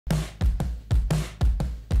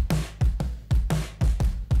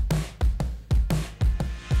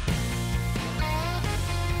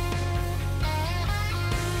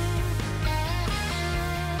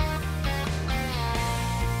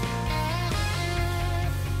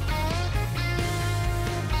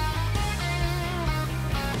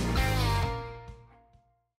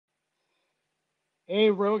Hey,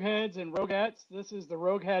 Rogueheads and Roguettes. This is the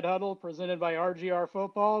RogueHead Huddle presented by RGR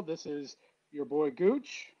Football. This is your boy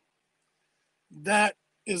Gooch, That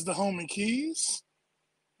is the homie Keys.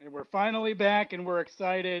 and we're finally back and we're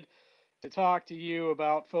excited to talk to you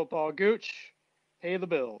about football. Gooch, pay the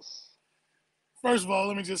bills. First of all,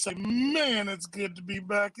 let me just say, man, it's good to be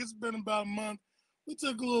back. It's been about a month. We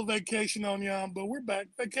took a little vacation on y'all, but we're back.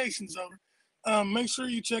 Vacation's over. Make sure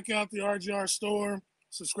you check out the RGR store,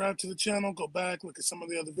 subscribe to the channel, go back, look at some of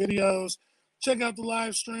the other videos, check out the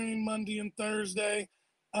live stream Monday and Thursday.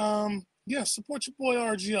 Yeah, support your boy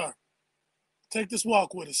RGR. Take this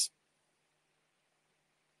walk with us.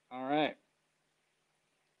 All right.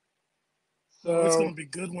 Oh, it's going to So, be a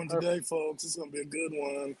good one our, today, folks. It's going to be a good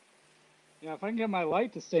one. yeah, if I can get my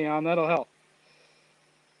light to stay on, that'll help.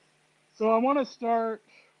 So, I want to start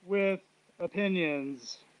with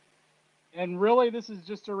opinions. And really, this is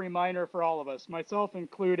just a reminder for all of us, myself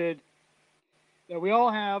included, that we all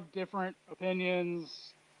have different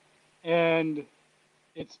opinions and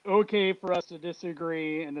it's okay for us to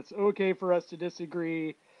disagree, and it's okay for us to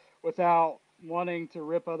disagree without wanting to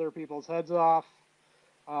rip other people's heads off.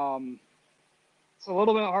 Um, it's a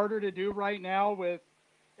little bit harder to do right now with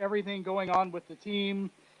everything going on with the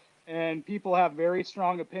team, and people have very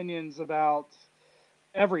strong opinions about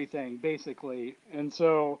everything, basically. And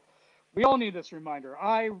so we all need this reminder.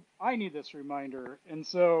 I need this reminder. And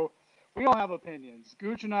so we all have opinions.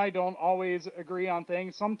 Gooch and I don't always agree on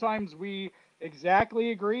things. Sometimes we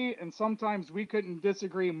exactly agree, and sometimes we couldn't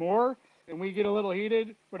disagree more, and we get a little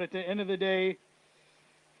heated. But at the end of the day,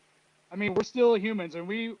 I mean, we're still humans, and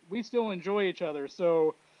we still enjoy each other.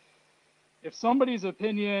 So if somebody's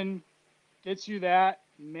opinion gets you that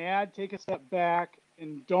mad, take a step back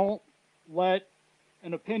and don't let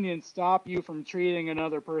an opinion stop you from treating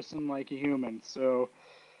another person like a human. So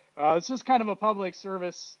it's just kind of a public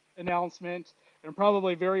service announcement and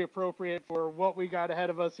probably very appropriate for what we got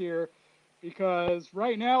ahead of us here because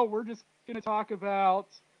right now we're just going to talk about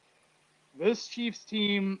this Chiefs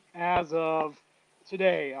team as of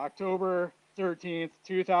today, October 13th,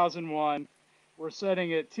 2001. We're setting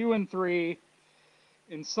it 2-3.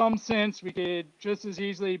 In some sense, we could just as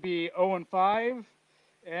easily be 0-5,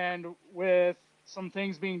 and with some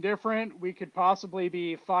things being different, we could possibly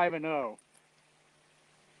be 5-0.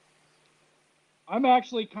 I'm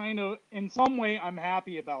actually kind of, in some way, I'm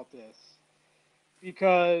happy about this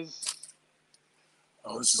because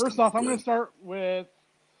Oh, this is going first to be off, I'm going good.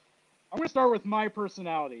 to start with my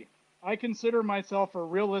personality. I consider myself a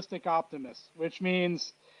realistic optimist, which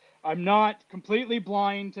means I'm not completely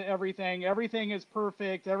blind to everything. Everything is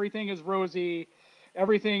perfect. Everything is rosy.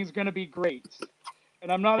 Everything's going to be great.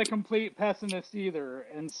 And I'm not a complete pessimist either.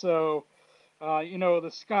 And so,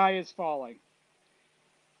 the sky is falling.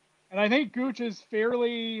 And I think Gooch is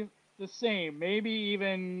fairly the same, maybe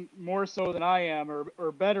even more so than I am,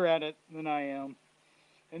 or better at it than I am.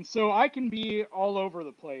 And so I can be all over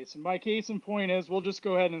the place. And my case in point is we'll just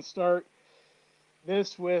go ahead and start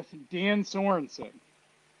this with Dan Sorensen.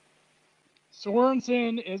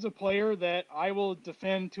 Sorensen is a player that I will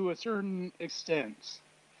defend to a certain extent.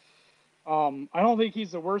 I don't think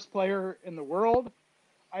he's the worst player in the world.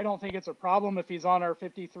 I don't think it's a problem if he's on our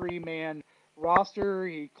 53-man roster.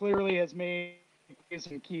 He clearly has made plays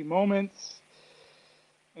in key moments.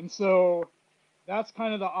 And so that's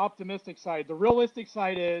kind of the optimistic side. The realistic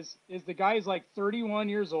side is the guy's like 31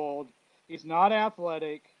 years old. He's not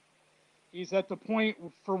athletic. He's at the point,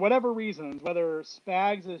 for whatever reasons, whether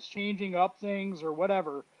Spags is changing up things or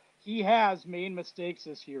whatever, he has made mistakes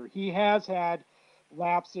this year. He has had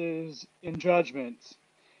lapses in judgment.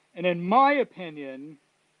 And in my opinion,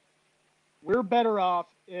 we're better off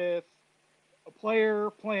if a player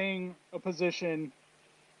playing a position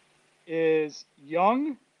is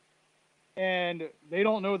young and they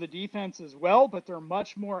don't know the defense as well, but they're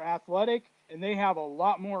much more athletic and they have a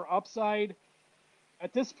lot more upside.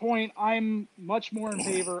 At this point, I'm much more in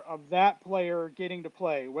favor of that player getting to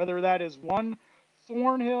play, whether that is one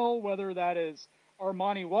Thornhill, whether that is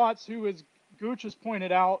Armani Watts, who, as Gooch has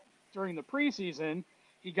pointed out during the preseason,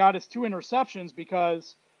 he got his 2 interceptions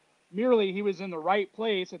because merely he was in the right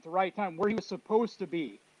place at the right time, where he was supposed to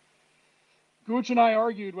be. Gooch and I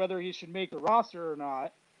argued whether he should make the roster or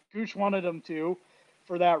not. Gooch wanted him to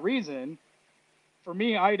for that reason. For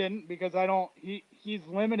me, I didn't because I don't. He's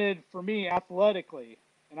limited for me athletically,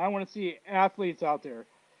 and I want to see athletes out there.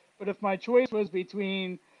 But if my choice was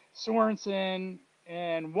between Sorensen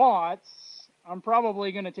and Watts, I'm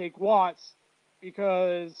probably going to take Watts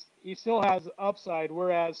because he still has upside,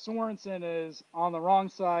 whereas Sorensen is on the wrong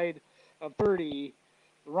side of 30,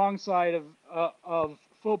 the wrong side of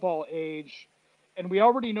football age, and we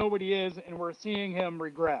already know what he is, and we're seeing him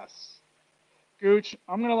regress. Gooch,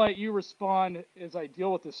 I'm going to let you respond as I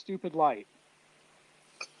deal with this stupid light.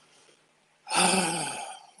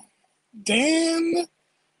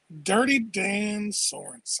 Dirty Dan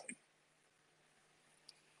Sorensen.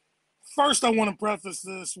 First, I want to preface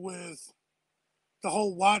this with the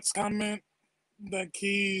whole Watts comment that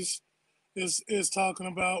Keys is talking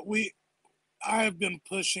about. I have been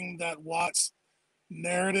pushing that Watts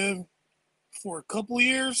narrative for a couple of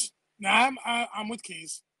years. Now I'm with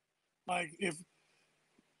Keys. Like if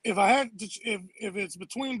I had to, if it's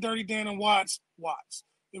between Dirty Dan and Watts, Watts.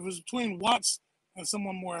 If it's between Watts and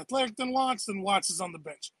someone more athletic than Watts, then Watts is on the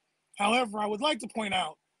bench. However, I would like to point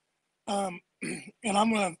out, and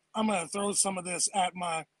I'm gonna throw some of this at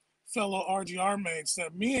my fellow RGR mates,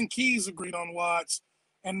 that me and Keys agreed on Watts,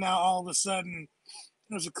 and now all of a sudden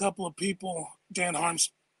there's a couple of people, Dan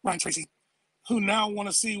Harms, Ryan Tracy, who now want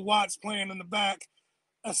to see Watts playing in the back.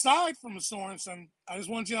 Aside from Sorensen, I just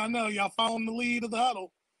want y'all to know y'all following the lead of the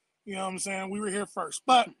huddle. You know what I'm saying? We were here first.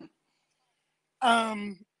 But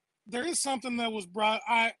there is something that was brought.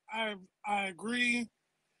 I agree,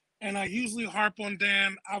 and I usually harp on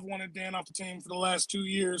Dan. I've wanted Dan off the team for the last 2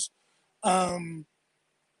 years. And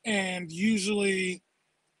usually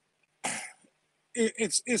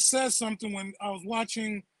it says something when I was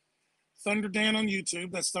watching Thunder Dan on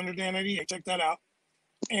YouTube. That's Thunder Dan 88. Check that out.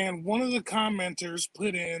 And one of the commenters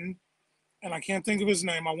put in, and I can't think of his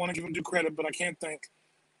name. I want to give him due credit, but I can't think.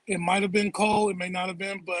 It might have been Cole. It may not have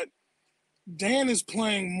been, but Dan is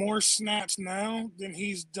playing more snaps now than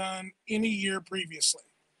he's done any year previously.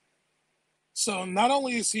 So not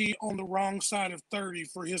only is he on the wrong side of 30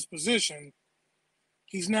 for his position,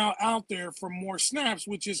 he's now out there for more snaps,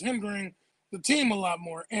 which is hindering the team a lot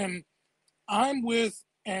more. And I'm with,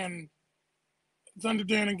 and Thunder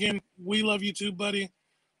Dan, again, we love you too, buddy.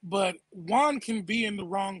 But Juan can be in the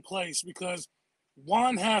wrong place because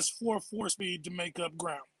Juan has 4.4 speed to make up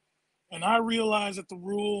ground. And I realize that the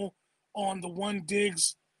rule on the one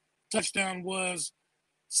Diggs touchdown was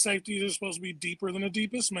safeties are supposed to be deeper than the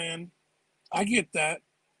deepest man. I get that.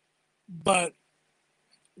 But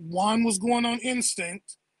Juan was going on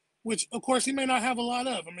instinct, which, of course, he may not have a lot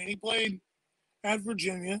of. I mean, he played at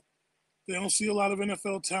Virginia. They don't see a lot of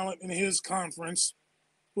NFL talent in his conference,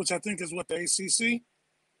 which I think is what, the ACC?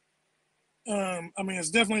 I mean, it's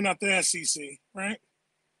definitely not the SEC, right?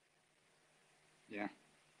 Yeah.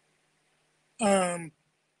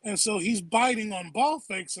 And so he's biting on ball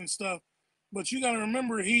fakes and stuff, but you got to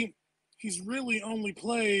remember he's really only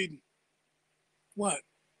played,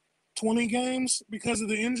 20 games because of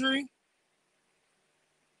the injury?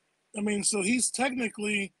 I mean, so he's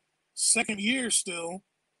technically second year still,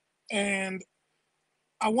 and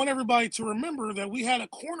I want everybody to remember that we had a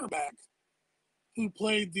cornerback who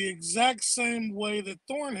played the exact same way that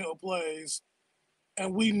Thornhill plays,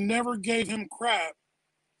 and we never gave him crap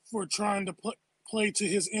for trying to play to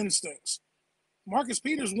his instincts. Marcus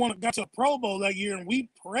Peters got to a Pro Bowl that year, and we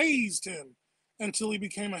praised him until he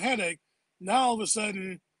became a headache. Now, all of a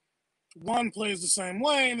sudden, Juan plays the same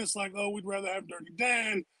way, and it's like, oh, we'd rather have Dirty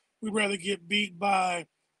Dan. We'd rather get beat by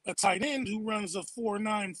a tight end who runs a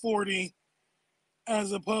 4.9 40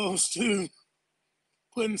 as opposed to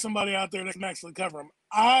putting somebody out there that can actually cover him.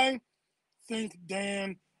 I think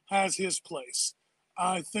Dan has his place.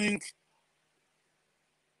 I think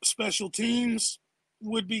special teams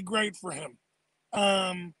would be great for him.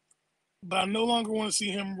 But I no longer want to see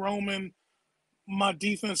him roaming my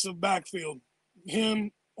defensive backfield.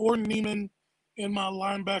 Him or Neiman in my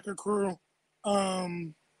linebacker crew.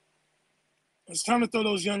 It's time to throw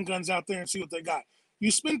those young guns out there and see what they got.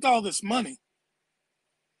 You spent all this money.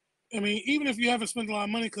 I mean, even if you haven't spent a lot of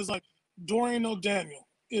money, because like Dorian O'Daniel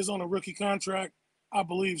is on a rookie contract, I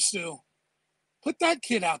believe still. Put that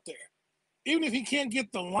kid out there. Even if he can't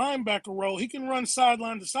get the linebacker role, he can run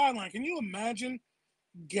sideline to sideline. Can you imagine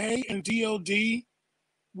Gay and DOD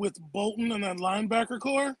with Bolton and that linebacker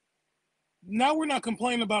core? Now we're not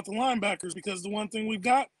complaining about the linebackers because the one thing we've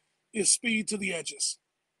got is speed to the edges.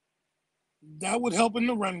 That would help in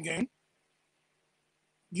the run game.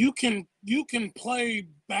 You can play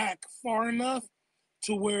back far enough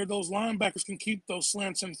to where those linebackers can keep those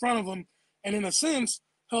slants in front of them, and in a sense,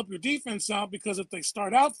 help your defense out, because if they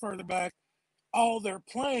start out further back, all they're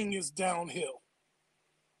playing is downhill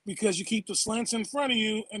because you keep the slants in front of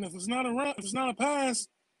you, and if it's not a pass,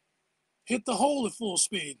 hit the hole at full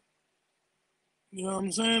speed. You know what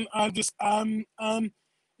I'm saying?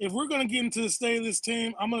 If we're gonna get into the state of this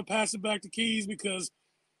team, I'm gonna pass it back to Keys, because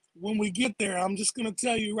when we get there, I'm just gonna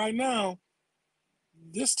tell you right now,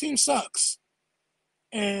 this team sucks.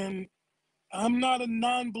 And I'm not a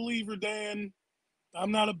non-believer, Dan,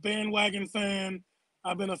 I'm not a bandwagon fan.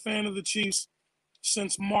 I've been a fan of the Chiefs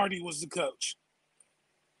since Marty was the coach,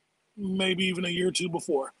 maybe even a year or two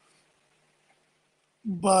before.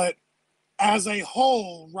 But as a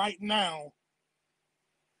whole, right now,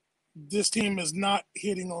 this team is not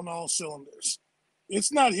hitting on all cylinders.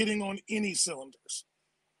 It's not hitting on any cylinders,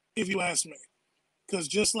 if you ask me. Because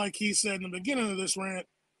just like he said in the beginning of this rant,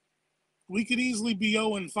 we could easily be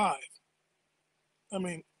 0-5. I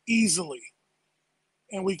mean, easily.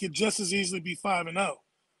 And we could just as easily be 5-0.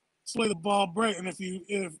 It's the way the ball breaks. And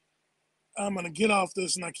if I'm going to get off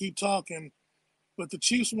this and I keep talking, but the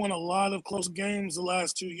Chiefs won a lot of close games the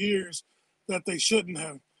last 2 years that they shouldn't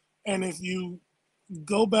have. And if you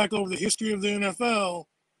go back over the history of the NFL,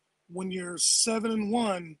 when you're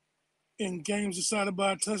 7-1 in games decided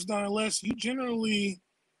by a touchdown or less, you generally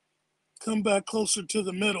come back closer to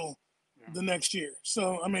the middle the next year.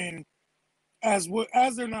 So, I mean, as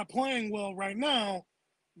they're not playing well right now,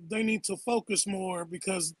 they need to focus more,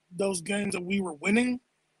 because those games that we were winning,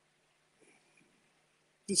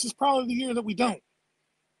 this is probably the year that we don't,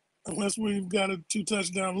 unless we've got a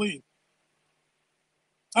 2-touchdown lead.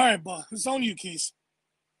 All right, boss, it's on you, Keith.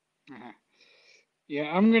 Yeah,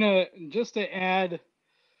 I'm going to, just to add,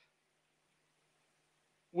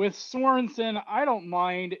 with Sorensen, I don't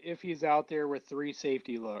mind if he's out there with 3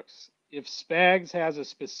 safety looks. If Spags has a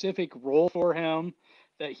specific role for him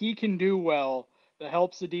that he can do well, that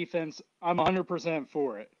helps the defense, I'm 100%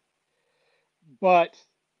 for it. But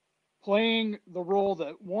playing the role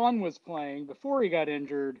that Juan was playing before he got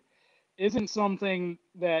injured isn't something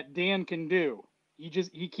that Dan can do.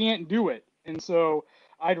 He can't do it. And so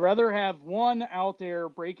I'd rather have Juan out there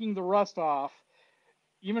breaking the rust off,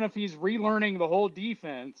 even if he's relearning the whole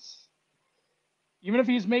defense, even if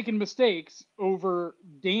he's making mistakes, over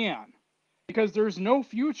Dan. Because there's no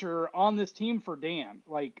future on this team for Dan.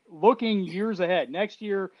 Like, looking years ahead, next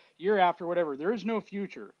year, year after, whatever, there's no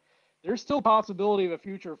future. There's still possibility of a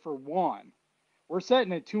future for Juan. We're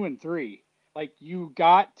sitting at 2-3. Like, you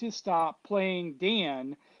got to stop playing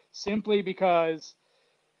Dan simply because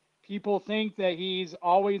people think that he's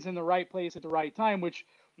always in the right place at the right time, which,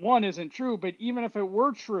 one, isn't true. But even if it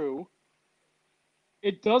were true,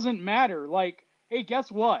 it doesn't matter. Like, hey,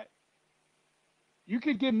 guess what? You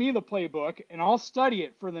could give me the playbook and I'll study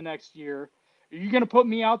it for the next year. Are you going to put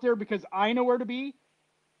me out there because I know where to be?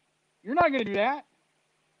 You're not going to do that.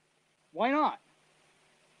 Why not?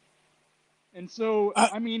 And so,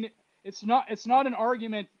 I mean, it's not an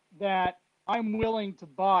argument that I'm willing to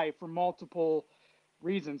buy for multiple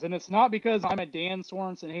reasons. And it's not because I'm a Dan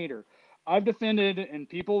Sorensen hater. I've defended, and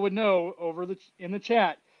people would know in the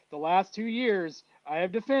chat, the last 2 years, I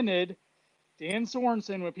have defended Dan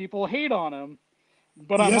Sorensen when people hate on him.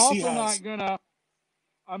 But Yes,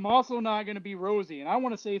 I'm also not gonna be rosy, and I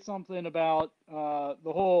want to say something about the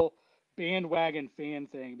whole bandwagon fan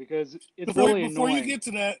thing, because it's really annoying. Before you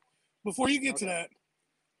get to that,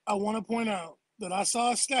 I want to point out that I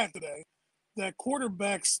saw a stat today that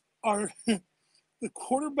quarterbacks are the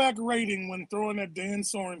quarterback rating when throwing at Dan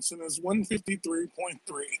Sorensen is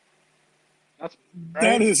 153.3. That's right.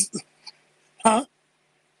 That is, huh?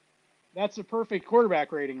 That's a perfect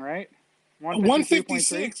quarterback rating, right?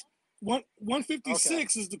 156.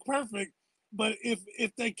 156 is the perfect. But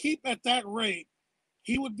if they keep at that rate,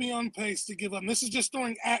 he would be on pace to give up. And this is just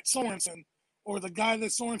throwing at Sorensen, or the guy that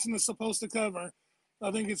Sorensen is supposed to cover. I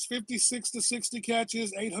think it's 56 to 60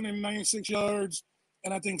 catches, 896 yards,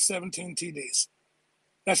 and I think 17 TDs.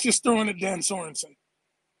 That's just throwing at Dan Sorensen.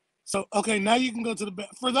 So, okay, now you can go to the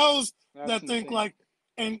 – for those that think like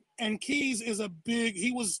 – and Keys is a big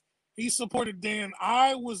 – he supported Dan.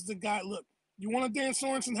 I was the guy – look, you want a Dan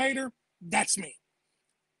Sorensen hater? That's me.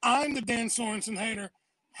 I'm the Dan Sorensen hater,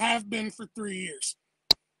 have been for 3 years.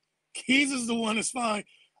 Keys is the one that's fine.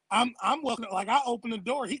 I'm welcome. Like, I opened the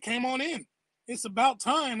door. He came on in. It's about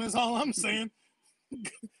time. That's all I'm saying.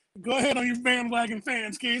 Go ahead on your bandwagon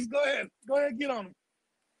fans, Keys. Go ahead. Get on him.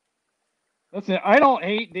 Listen, I don't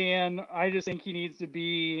hate Dan. I just think he needs to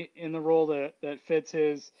be in the role that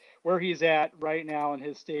fits where he's at right now in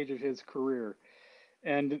his stage of his career.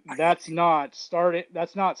 And that's not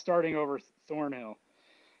starting over Thornhill.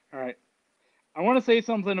 All right. I want to say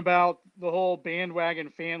something about the whole bandwagon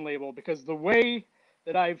fan label, because the way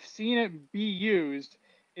that I've seen it be used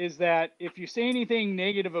is that if you say anything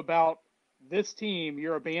negative about this team,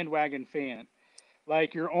 you're a bandwagon fan.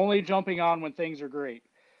 Like, you're only jumping on when things are great.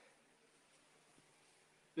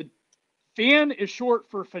 The fan is short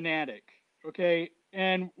for fanatic, okay?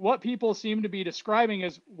 And what people seem to be describing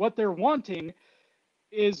as what they're wanting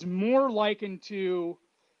is more likened to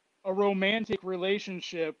a romantic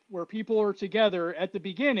relationship where people are together at the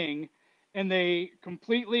beginning and they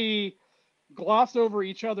completely gloss over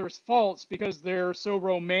each other's faults because they're so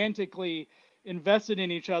romantically invested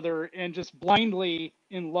in each other and just blindly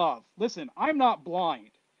in love. Listen, I'm not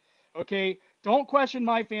blind. Okay? Don't question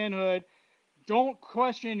my fanhood. Don't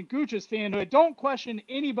question Gooch's fanhood. Don't question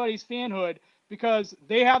anybody's fanhood because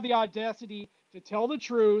they have the audacity to tell the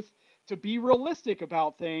truth, to be realistic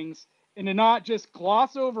about things, and to not just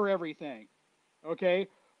gloss over everything. Okay?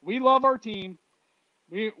 We love our team.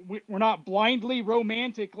 We're not blindly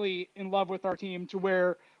romantically in love with our team to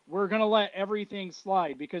where we're going to let everything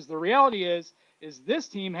slide, because the reality is this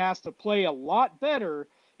team has to play a lot better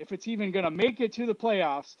if it's even going to make it to the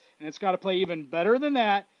playoffs, and it's got to play even better than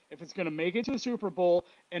that if it's going to make it to the Super Bowl.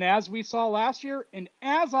 And as we saw last year, and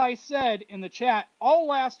as I said in the chat all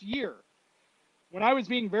last year when I was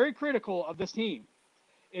being very critical of this team,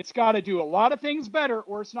 it's got to do a lot of things better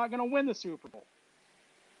or it's not going to win the Super Bowl.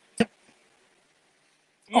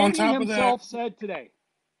 On Andy top of that, himself said today,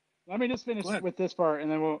 let me just finish with this part and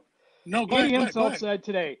then we'll. No, go Andy ahead, himself said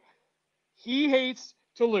today, he hates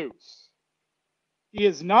to lose. He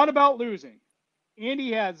is not about losing.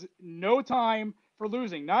 Andy has no time for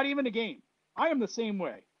losing, not even a game. I am the same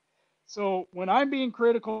way. So when I'm being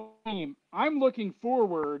critical of the team, I'm looking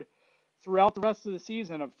forward throughout the rest of the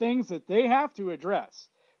season of things that they have to address,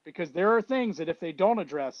 because there are things that if they don't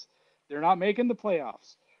address, they're not making the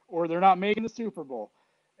playoffs or they're not making the Super Bowl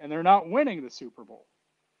and they're not winning the Super Bowl.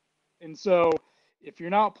 And so if you're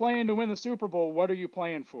not playing to win the Super Bowl, what are you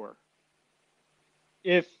playing for?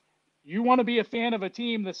 If you want to be a fan of a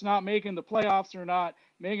team that's not making the playoffs or not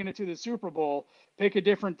making it to the Super Bowl, pick a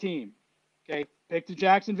different team. Okay? Pick the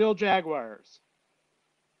Jacksonville Jaguars.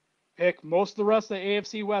 Pick most of the rest of the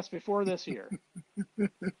AFC West before this year.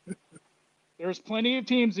 There's plenty of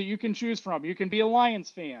teams that you can choose from. You can be a Lions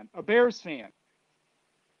fan, a Bears fan.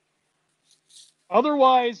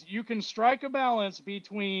 Otherwise, you can strike a balance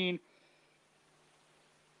between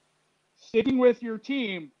sticking with your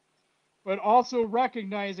team, but also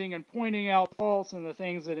recognizing and pointing out faults and the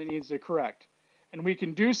things that it needs to correct. And we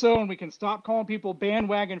can do so, and we can stop calling people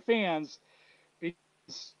bandwagon fans,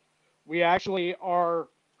 because we actually are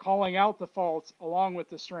calling out the faults along with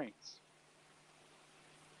the strengths.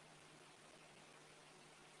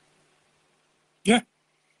 Yeah.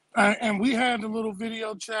 And we had a little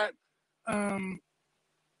video chat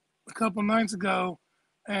a couple nights ago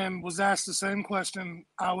and was asked the same question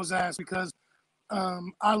I was asked, because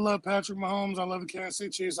I love Patrick Mahomes. I love the Kansas City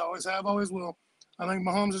Chiefs. Always have, always will. I think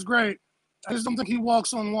Mahomes is great. I just don't think he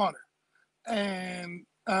walks on water. And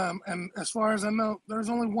as far as I know, there's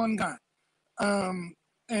only one guy.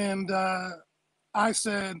 I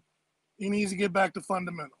said he needs to get back to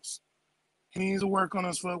fundamentals. He needs to work on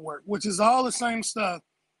his footwork, which is all the same stuff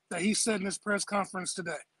that he said in his press conference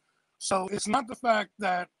today. So it's not the fact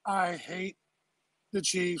that I hate the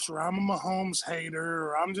Chiefs or I'm a Mahomes hater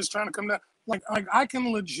or I'm just trying to come down. Like I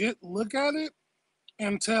can legit look at it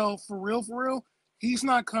and tell for real, he's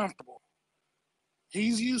not comfortable.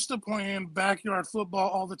 He's used to playing backyard football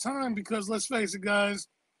all the time because, let's face it, guys,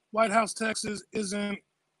 White House, Texas isn't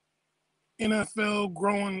NFL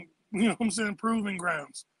growing, proving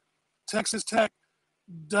grounds. Texas Tech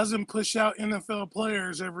doesn't push out NFL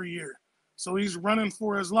players every year. So he's running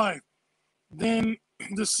for his life. Then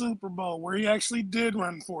the Super Bowl, where he actually did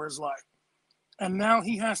run for his life. And now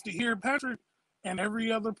he has to hear Patrick and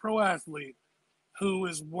every other pro athlete who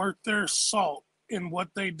is worth their salt in what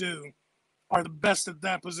they do are the best at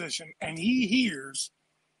that position. And he hears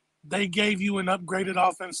they gave you an upgraded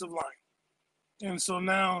offensive line. And so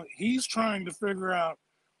now he's trying to figure out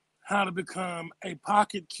how to become a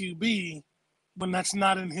pocket QB when that's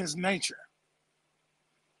not in his nature.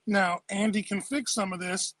 Now, Andy can fix some of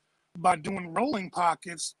this by doing rolling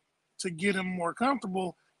pockets to get him more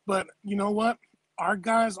comfortable. But you know what? Our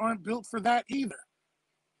guys aren't built for that either.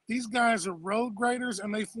 These guys are road graders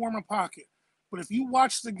and they form a pocket. But if you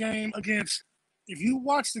watch the game against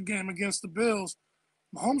the Bills,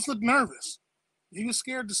 Mahomes looked nervous. He was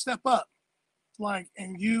scared to step up. I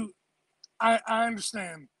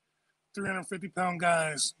understand 350-pound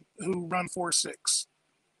guys who run 4.6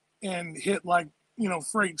 and hit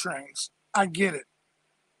freight trains. I get it.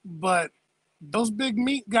 But those big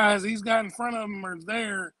meat guys he's got in front of him are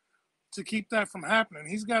there to keep that from happening.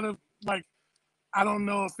 He's got to, I don't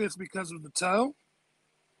know if it's because of the toe.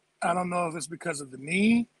 I don't know if it's because of the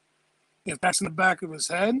knee, if that's in the back of his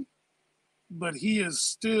head. But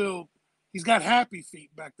he's got happy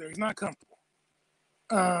feet back there. He's not comfortable.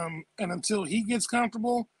 And until he gets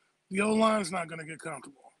comfortable, the O-line's not going to get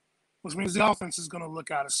comfortable, which means the offense is going to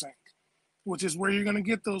look out of sync, which is where you're going to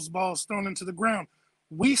get those balls thrown into the ground.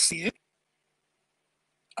 We see it.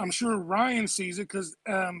 I'm sure Ryan sees it because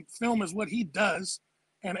film is what he does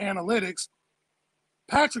and analytics.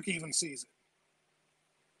 Patrick even sees it.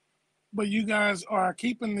 But you guys are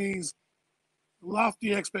keeping these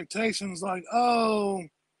lofty expectations like, oh,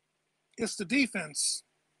 it's the defense,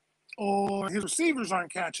 or his receivers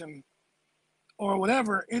aren't catching, or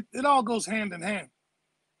whatever. It all goes hand in hand.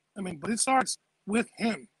 I mean, but it starts with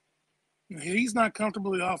him. He's not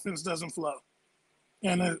comfortable, the offense doesn't flow.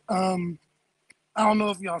 And I don't know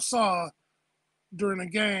if y'all saw during the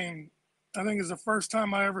game, I think it's the first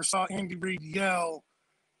time I ever saw Andy Reid yell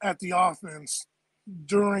at the offense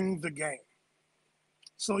during the game.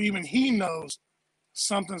 So even he knows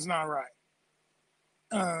something's not right.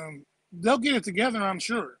 They'll get it together, I'm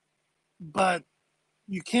sure. But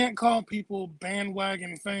you can't call people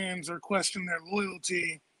bandwagon fans or question their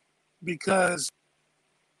loyalty because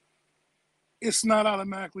it's not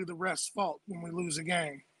automatically the ref's fault when we lose a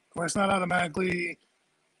game, or it's not automatically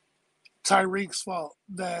Tyreek's fault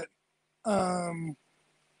that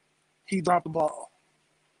he dropped the ball,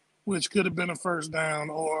 which could have been a first down,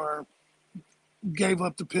 or gave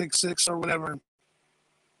up the pick six or whatever.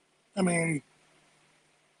 I mean,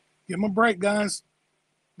 give them a break, guys.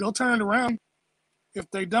 They'll turn it around. If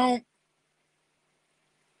they don't,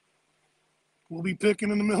 we'll be picking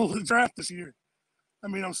in the middle of the draft this year. I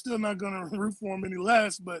mean, I'm still not going to root for them any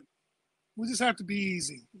less, but we just have to be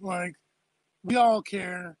easy. Like, we all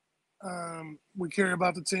care. We care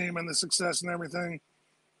about the team and the success and everything.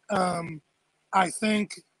 I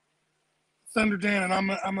think Thunder Dan, and I'm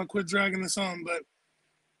gonna quit dragging this on, but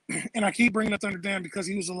and I keep bringing up Thunder Dan because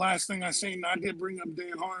he was the last thing I seen. I did bring up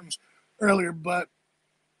Dan Harms earlier, but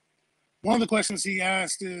one of the questions he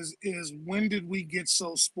asked is when did we get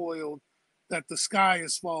so spoiled that the sky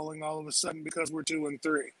is falling all of a sudden because we're 2-3?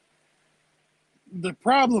 The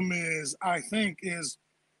problem is, I think, is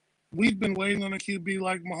we've been waiting on a QB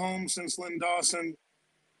like Mahomes since Lynn Dawson.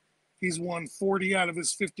 He's won 40 out of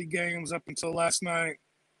his 50 games up until last night.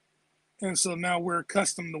 And so now we're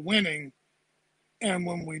accustomed to winning. And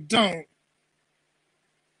when we don't,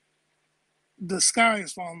 the sky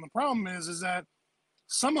is falling. The problem is that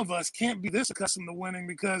some of us can't be this accustomed to winning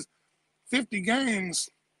because 50 games,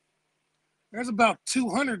 there's about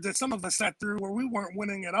 200 that some of us sat through where we weren't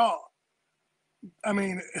winning at all. I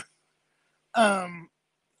mean,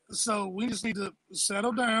 so we just need to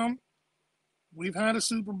settle down. We've had a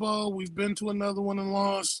Super Bowl. We've been to another one and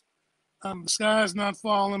lost. The sky's not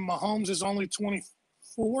falling. Mahomes is only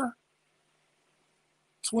 24,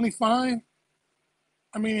 25.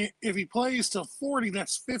 I mean, if he plays till 40,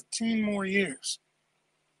 that's 15 more years.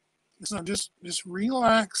 So just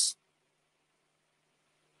relax.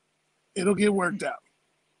 It'll get worked out.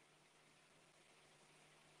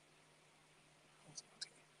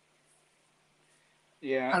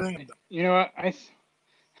 Yeah, I think you know,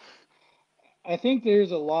 I think there's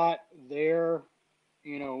a lot there,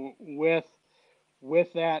 you know, with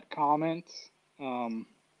that comment. Um,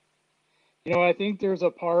 you know, I think there's a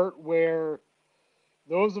part where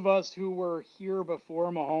those of us who were here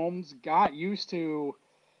before Mahomes got used to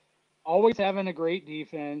always having a great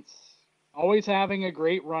defense, always having a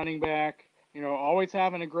great running back, you know, always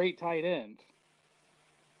having a great tight end.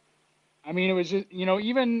 I mean, it was just, you know,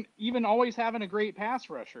 even always having a great pass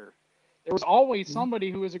rusher. There was always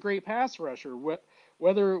somebody who was a great pass rusher,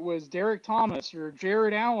 whether it was Derek Thomas or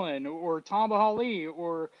Jared Allen or Tamba Hali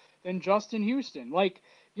or then Justin Houston. Like,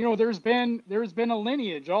 you know, there's been a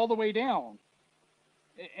lineage all the way down.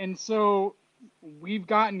 And so we've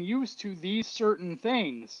gotten used to these certain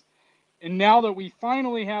things. And now that we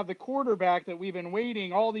finally have the quarterback that we've been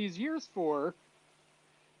waiting all these years for,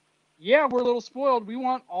 yeah, we're a little spoiled. We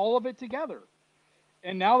want all of it together.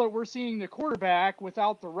 And now that we're seeing the quarterback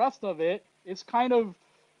without the rest of it, it's kind of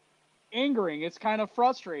angering. It's kind of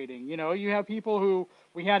frustrating. You know, you have people who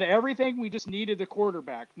we had everything, we just needed the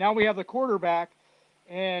quarterback. Now we have the quarterback,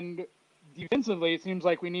 and defensively, it seems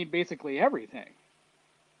like we need basically everything.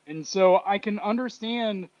 And so I can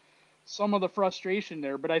understand some of the frustration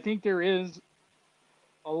there, but I think there is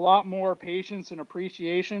a lot more patience and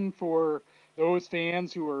appreciation for those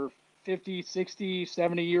fans who are 50, 60,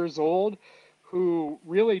 70 years old who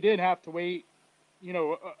really did have to wait, you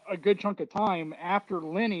know, a good chunk of time after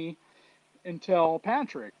Lenny until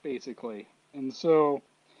Patrick, basically. And so,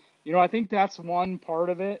 you know, I think that's one part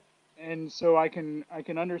of it. And so I can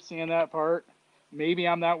understand that part. Maybe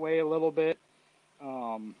I'm that way a little bit.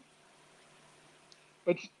 Um,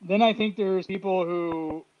 but then I think there's people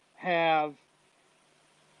who have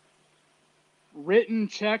written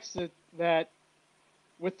checks that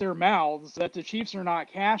with their mouths that the Chiefs are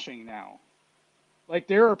not cashing now. Like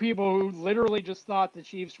there are people who literally just thought the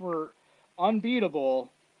Chiefs were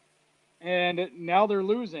unbeatable and now they're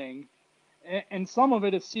losing. And some of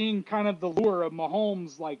it is seeing kind of the lure of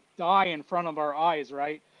Mahomes like die in front of our eyes,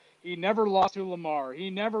 right? He never lost to Lamar. He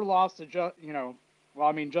never lost to well,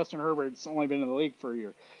 I mean Justin Herbert's only been in the league for a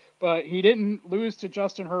year, but he didn't lose to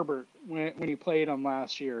Justin Herbert when he played him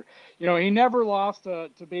last year. He never lost to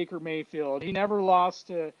Baker Mayfield. He never lost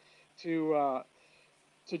to uh,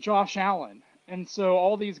 to Josh Allen. And so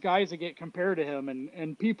all these guys that get compared to him,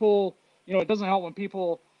 and people, it doesn't help when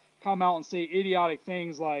people come out and say idiotic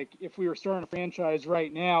things like, if we were starting a franchise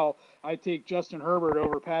right now, I'd take Justin Herbert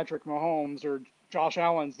over Patrick Mahomes, or Josh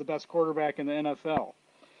Allen's the best quarterback in the NFL,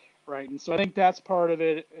 right? And so I think that's part of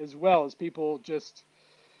it as well, as people just,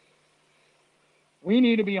 we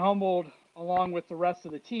need to be humbled along with the rest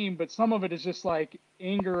of the team, but some of it is just like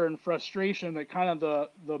anger and frustration that kind of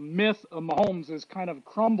the myth of Mahomes is kind of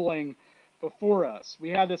crumbling before us. We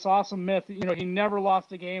had this awesome myth, he never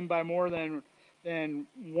lost a game by more than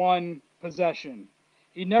one possession.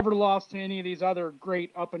 He never lost to any of these other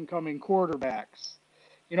great up and coming quarterbacks.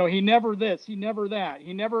 He never this, he never that.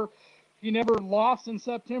 He never lost in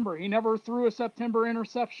September. He never threw a September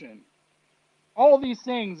interception. All of these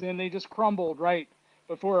things, and they just crumbled right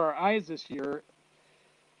before our eyes this year.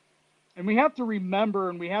 And we have to remember,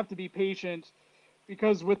 and we have to be patient,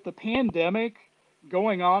 because with the pandemic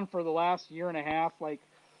going on for the last year and a half, like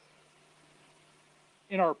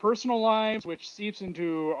in our personal lives, which seeps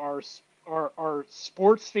into our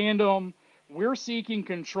sports fandom, we're seeking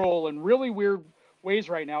control in really weird ways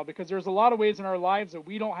right now, because there's a lot of ways in our lives that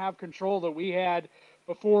we don't have control that we had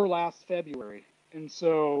before last February. And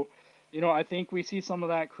so, I think we see some of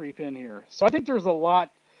that creep in here. So I think there's a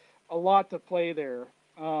lot to play there.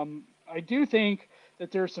 I do think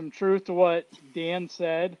that there's some truth to what Dan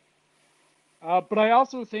said, but I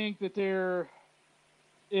also think that there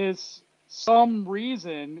is some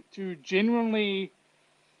reason to genuinely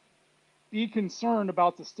be concerned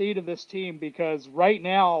about the state of this team, because right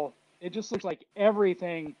now it just looks like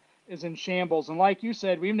everything is in shambles. And like you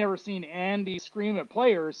said, we've never seen Andy scream at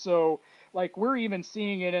players, so like we're even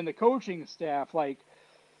seeing it in the coaching staff. Like,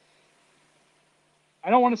 I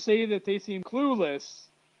don't want to say that they seem clueless,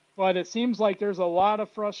 but it seems like there's a lot of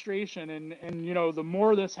frustration, and the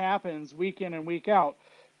more this happens week in and week out,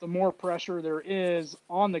 the more pressure there is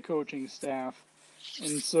on the coaching staff.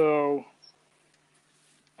 And so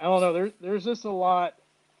I don't know, there's just a lot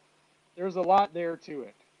there to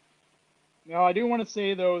it. Now, I do want to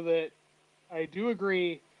say though that I do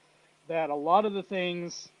agree that a lot of the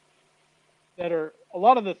things,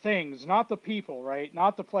 not the people, right?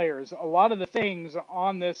 Not the players. A lot of the things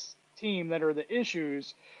on this team that are the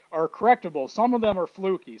issues are correctable. Some of them are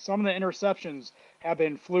fluky. Some of the interceptions have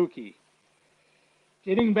been fluky.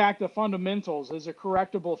 Getting back to fundamentals is a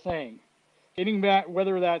correctable thing. Getting back,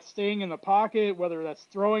 whether that's staying in the pocket, whether that's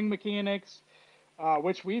throwing mechanics,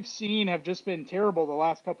 which we've seen have just been terrible the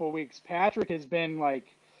last couple of weeks. Patrick has been like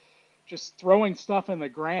just throwing stuff in the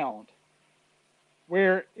ground,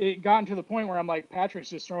 where it gotten to the point where I'm like, Patrick's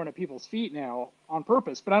just throwing at people's feet now on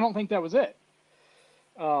purpose, but I don't think that was it.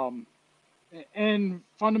 And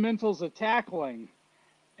fundamentals of tackling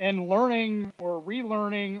and learning or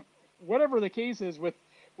relearning, whatever the case is, with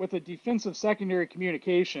a defensive secondary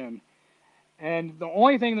communication. And the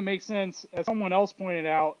only thing that makes sense, as someone else pointed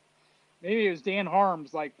out, maybe it was Dan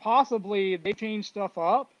Harms, like possibly they changed stuff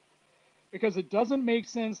up, because it doesn't make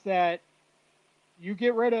sense that you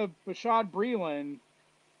get rid of Bashaud Breeland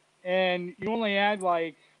and you only add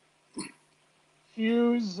like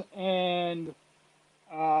Hughes and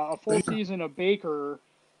a full season of Baker,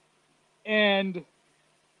 and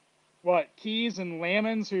Keys and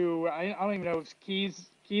Lamons, who I don't even know if Keys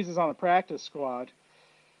is on the practice squad.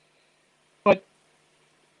 But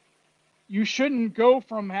you shouldn't go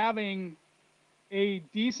from having a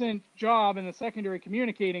decent job in the secondary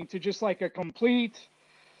communicating to just like a complete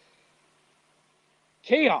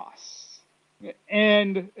chaos.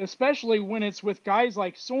 And especially when it's with guys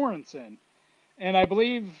like Sorensen. And I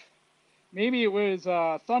believe maybe it was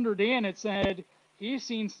Thunder Dan had said he's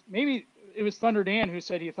seen, maybe it was Thunder Dan who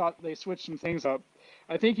said he thought they switched some things up.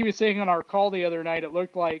 I think he was saying on our call the other night, it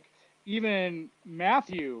looked like even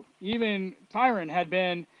Matthew, even Tyron had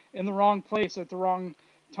been in the wrong place at the wrong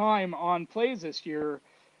time on plays this year,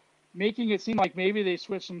 making it seem like maybe they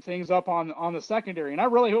switched some things up on the secondary. And I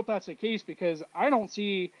really hope that's the case, because I don't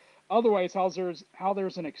see otherwise how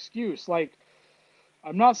there's an excuse. Like,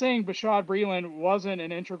 I'm not saying Bashaud Breeland wasn't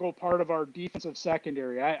an integral part of our defensive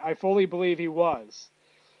secondary. I fully believe he was.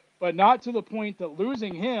 But not to the point that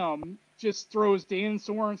losing him just throws Dan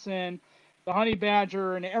Sorensen, the Honey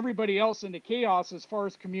Badger, and everybody else into chaos as far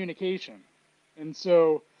as communication. And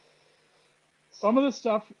so Some of the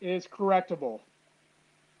stuff is correctable.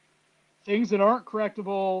 Things that aren't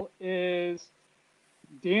correctable is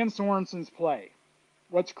Dan Sorensen's play.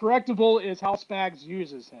 What's correctable is how Spags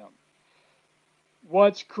uses him.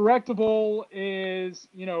 What's correctable is,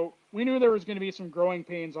 we knew there was going to be some growing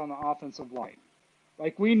pains on the offensive line.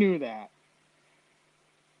 Like, we knew that.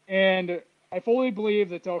 And I fully believe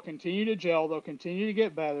that they'll continue to gel, they'll continue to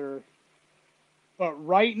get better. But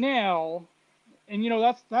right now, and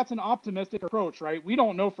that's an optimistic approach, right? We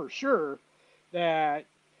don't know for sure that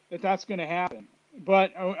that's going to happen.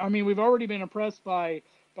 But I mean, we've already been impressed by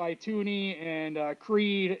Tooney and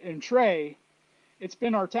Creed and Trey. It's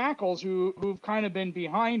been our tackles who've kind of been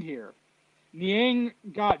behind here. Niang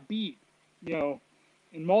got beat, in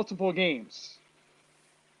multiple games.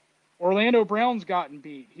 Orlando Brown's gotten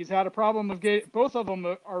beat. He's had a problem of both of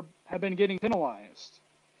them have been getting penalized.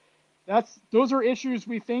 Those are issues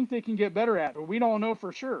we think they can get better at, but we don't know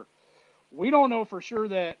for sure. We don't know for sure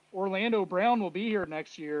that Orlando Brown will be here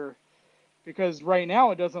next year, because right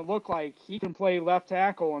now it doesn't look like he can play left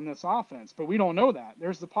tackle in this offense, but we don't know that.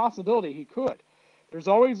 There's the possibility he could. There's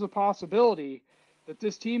always the possibility that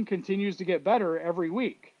this team continues to get better every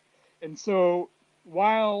week. And so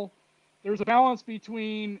while there's a balance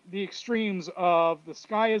between the extremes of the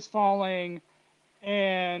sky is falling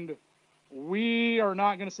and we are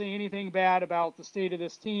not going to say anything bad about the state of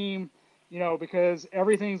this team, because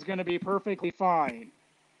everything's going to be perfectly fine,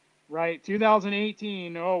 right?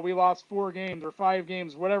 2018, we lost 4 games or 5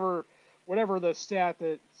 games, whatever the stat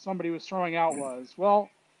that somebody was throwing out was. Well,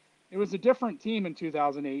 it was a different team in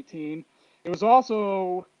 2018. It was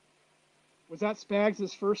also, was that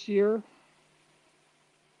Spags' first year?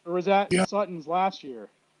 Or was that Sutton's last year?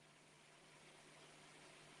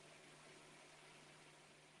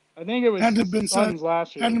 I think it was Sutton's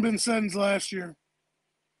last year. Hadn't been Sutton's last year.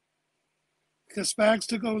 Because Spags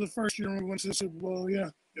took over the first year when we went to the Super Bowl. Yeah.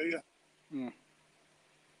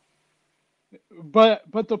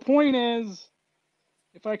 But the point is,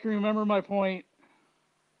 if I can remember my point,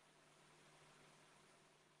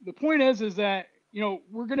 the point is that,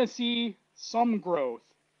 we're going to see some growth.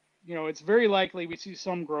 It's very likely we see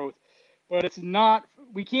some growth, but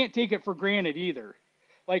we can't take it for granted either.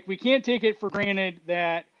 Like, we can't take it for granted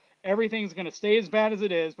that everything's going to stay as bad as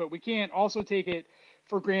it is, but we can't also take it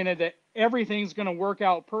for granted that everything's going to work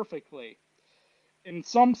out perfectly. In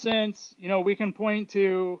some sense, we can point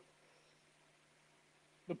to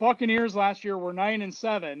the Buccaneers last year were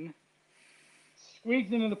 9-7,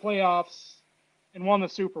 squeaked into the playoffs, and won the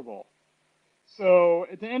Super Bowl. So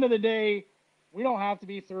at the end of the day, we don't have to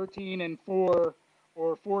be 13-4 or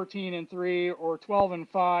 14-3 or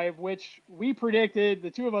 12-5, which we predicted.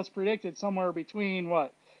 The two of us predicted somewhere between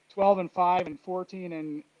 12-5 and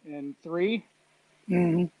 14-3.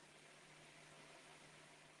 Mm-hmm.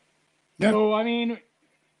 Yep. So I mean,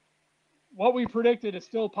 what we predicted is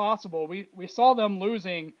still possible. We saw them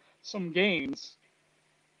losing some games.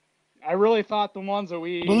 I really thought the ones that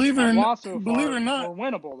we lost so far were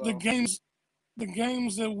winnable, though. The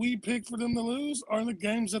games that we picked for them to lose are the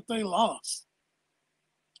games that they lost.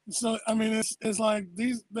 So I mean, it's like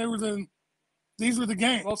these were the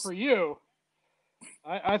games. Well, for you,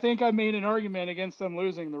 I think I made an argument against them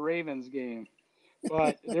losing the Ravens game,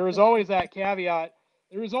 but there was always that caveat.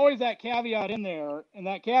 There was always that caveat in there, and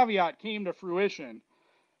that caveat came to fruition.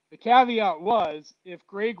 The caveat was, if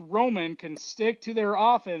Greg Roman can stick to their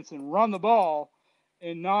offense and run the ball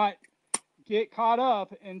and not get caught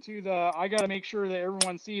up into I got to make sure that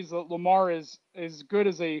everyone sees that Lamar is as good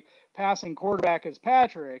as a passing quarterback as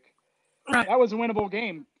Patrick, right. That was a winnable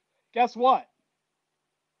game. Guess what?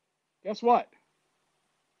 That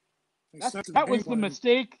was the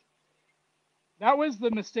mistake. That was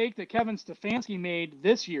the mistake that Kevin Stefanski made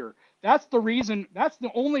this year. That's the reason. That's the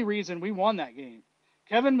only reason we won that game.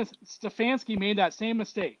 Kevin Stefanski made that same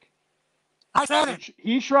mistake. I said it.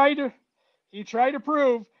 He tried to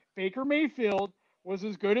prove Baker Mayfield was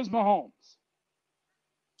as good as Mahomes,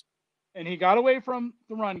 and he got away from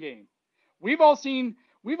the run game. We've all seen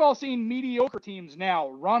mediocre teams now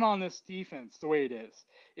run on this defense the way it is.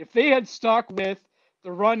 If they had stuck with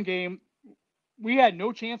the run game, we had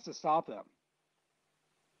no chance to stop them.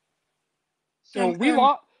 So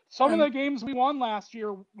some of the games we won last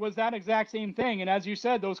year was that exact same thing. And as you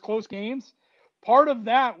said, those close games, part of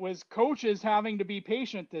that was coaches having to be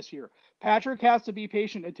patient this year. Patrick has to be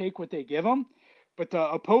patient to take what they give him, but the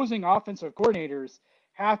opposing offensive coordinators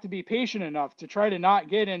have to be patient enough to try to not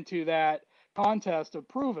get into that contest of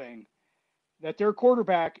proving that their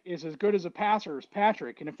quarterback is as good as a passer as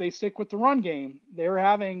Patrick. And if they stick with the run game, they're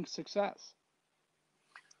having success.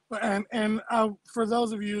 And for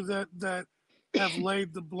those of you that have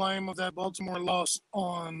laid the blame of that Baltimore loss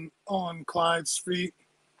on Clyde's feet.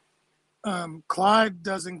 Clyde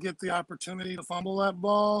doesn't get the opportunity to fumble that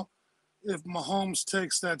ball if Mahomes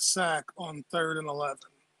takes that sack on 3rd and 11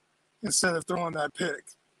 instead of throwing that pick,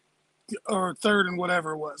 or 3rd and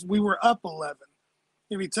whatever it was. We were up 11.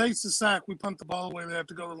 If he takes the sack, we punt the ball away. They have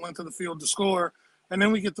to go the length of the field to score, and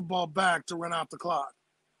then we get the ball back to run out the clock.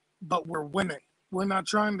 But we're winning. We're not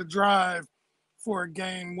trying to drive for a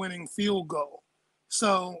game-winning field goal.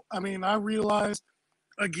 So, I mean, I realize,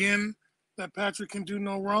 again, that Patrick can do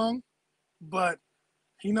no wrong, but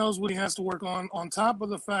he knows what he has to work on top of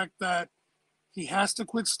the fact that he has to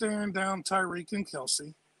quit staring down Tyreek and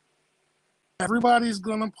Kelsey. Everybody's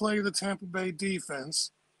going to play the Tampa Bay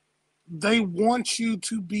defense. They want you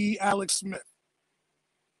to be Alex Smith.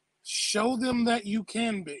 Show them that you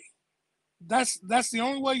can be. That's the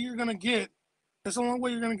only way you're going to get. That's the only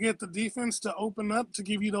way you're going to get the defense to open up to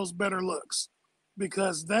give you those better looks,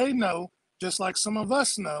 because they know, just like some of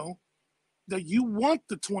us know, that you want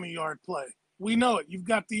the 20-yard play. We know it. You've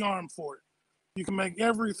got the arm for it. You can make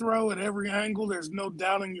every throw at every angle. There's no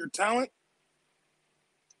doubting your talent.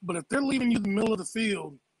 But if they're leaving you the middle of the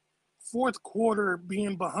field, fourth quarter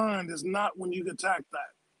being behind is not when you attack that.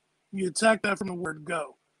 You attack that from the word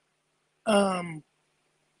go.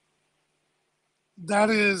 That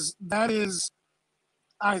is,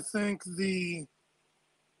 I think this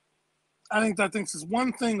is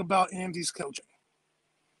one thing about Andy's coaching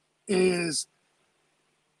is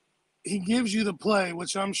he gives you the play,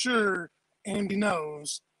 which I'm sure Andy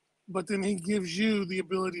knows, but then he gives you the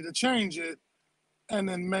ability to change it and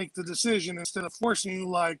then make the decision instead of forcing you,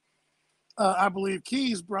 like I believe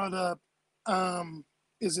Keys brought up,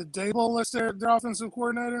 is it Daboll that's their offensive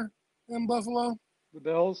coordinator in Buffalo? The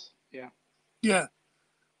Bills? Yeah. Yeah.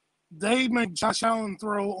 They make Josh Allen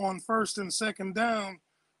throw on 1st and 2nd down,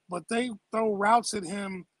 but they throw routes at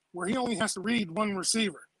him where he only has to read one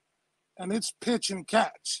receiver, and it's pitch and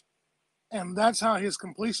catch. And that's how his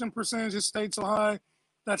completion percentage has stayed so high.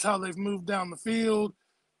 That's how they've moved down the field.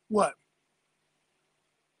 What?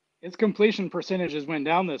 His completion percentages went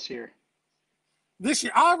down this year. This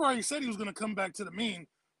year, I've already said he was going to come back to the mean,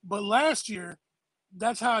 but last year,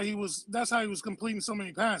 that's how he was completing so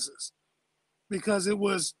many passes, because it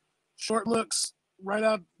was short looks right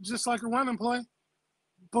out, just like a running play.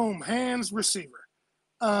 Boom, hands, receiver.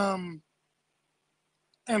 And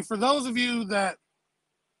for those of you that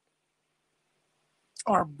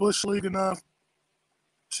are Bush League enough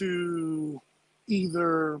to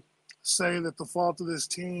either say that the fault of this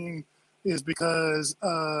team is because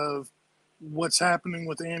of what's happening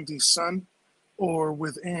with Andy's son or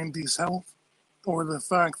with Andy's health, or the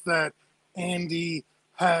fact that Andy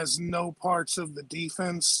has no parts of the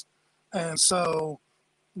defense, and so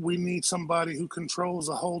we need somebody who controls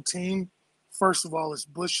the whole team. First of all, it's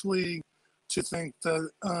Bush League to think that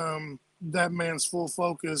that man's full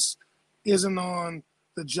focus isn't on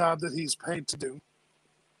the job that he's paid to do.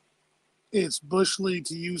 It's Bush League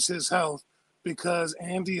to use his health, because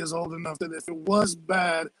Andy is old enough that if it was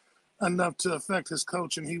bad enough to affect his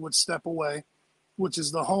coaching, he would step away, which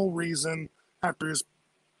is the whole reason after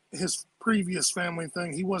his previous family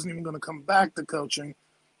thing, he wasn't even going to come back to coaching.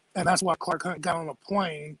 And that's why Clark Hunt got on a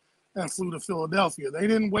plane and flew to Philadelphia. They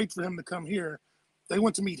didn't wait for him to come here. They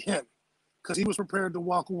went to meet him because he was prepared to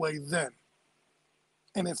walk away then.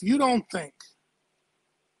 And if you don't think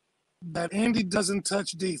that Andy doesn't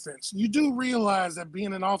touch defense, you do realize that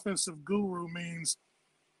being an offensive guru means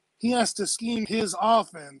he has to scheme his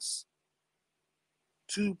offense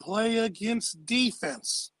to play against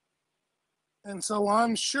defense. And so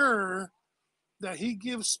I'm sure that he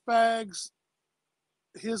gives Spags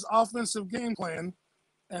his offensive game plan,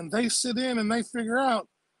 and they sit in and they figure out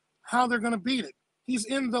how they're going to beat it. He's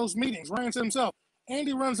in those meetings. Ryan said himself,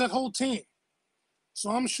 Andy runs that whole team.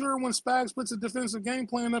 So I'm sure when Spags puts a defensive game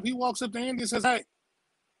plan up, he walks up to Andy and says, hey,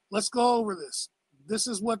 let's go over this. This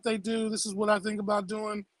is what they do. This is what I think about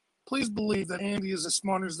doing. Please believe that Andy is as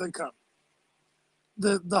smart as they come.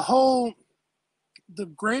 The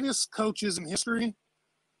greatest coaches in history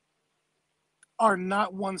are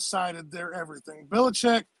not one-sided. They're everything.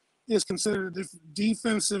 Belichick is considered a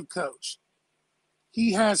defensive coach.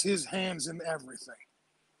 He has his hands in everything.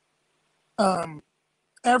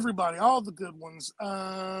 Everybody, all the good ones,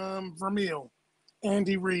 Vermeil,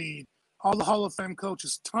 Andy Reid, all the Hall of Fame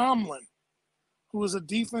coaches, Tomlin, who is a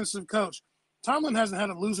defensive coach. Tomlin hasn't had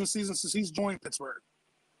a losing season since he's joined Pittsburgh.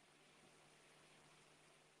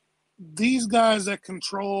 These guys that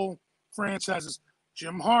control franchises,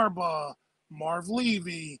 Jim Harbaugh, Marv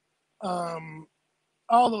Levy, all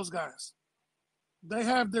those guys, they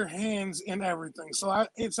have their hands in everything. So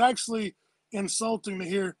it's actually insulting to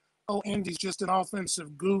hear, oh, Andy's just an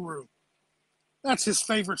offensive guru. That's his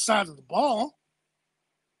favorite side of the ball.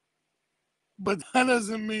 But that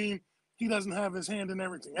doesn't mean he doesn't have his hand in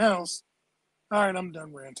everything else. All right, I'm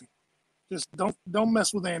done ranting. Just don't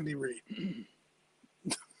mess with Andy Reid.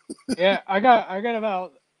 Yeah, I got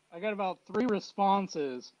about 3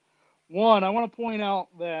 responses. One, I want to point out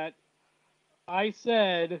that I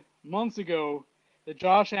said months ago that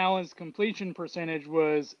Josh Allen's completion percentage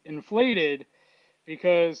was inflated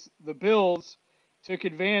because the Bills took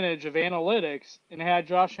advantage of analytics and had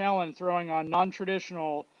Josh Allen throwing on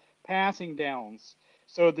non-traditional passing downs.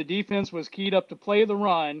 So the defense was keyed up to play the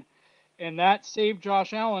run, and that saved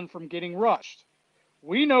Josh Allen from getting rushed.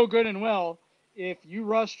 We know good and well if you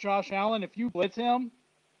rush Josh Allen, if you blitz him,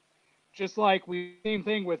 just like same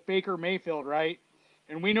thing with Baker Mayfield, right?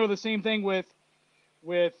 And we know the same thing with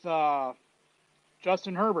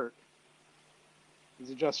Justin Herbert.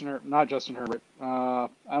 Is it Justin Herbert? Not Justin Herbert. I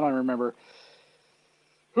don't remember.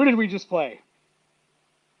 Who did we just play?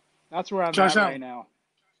 That's where I'm Josh at Allen. right now.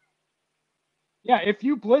 Yeah, if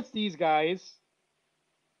you blitz these guys,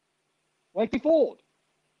 like they fold.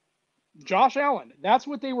 Josh Allen, that's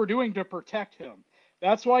what they were doing to protect him.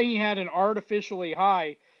 That's why he had an artificially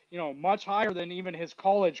high, much higher than even his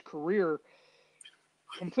college career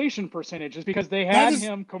completion percentage, is because they had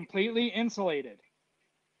him completely insulated.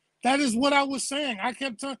 That is what I was saying. I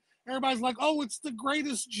kept telling everybody's like, oh, it's the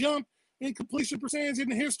greatest jump in completion percentage in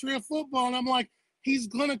the history of football. And I'm like, he's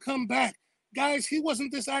going to come back. Guys, he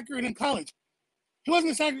wasn't this accurate in college. He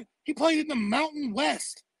wasn't this accurate. He played in the Mountain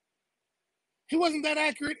West. He wasn't that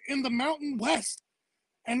accurate in the Mountain West.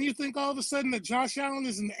 And you think all of a sudden that Josh Allen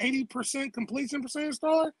is an 80% completion percentage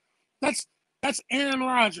star? That's Aaron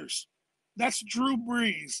Rodgers. That's Drew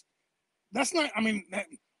Brees. That's not,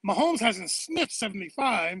 Mahomes hasn't sniffed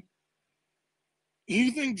 75.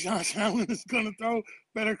 You think Josh Allen is going to throw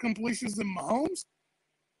better completions than Mahomes?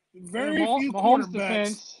 Very few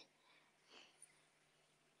quarterbacks.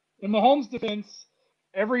 In Mahomes' defense,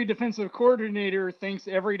 every defensive coordinator thinks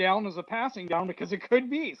every down is a passing down because it could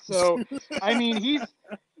be. So, he's.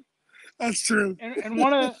 That's true. And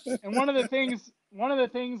one of the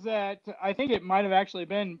things that I think it might have actually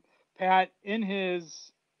been Pat in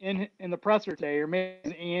the presser today, or maybe it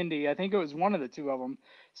was Andy, I think it was one of the two of them,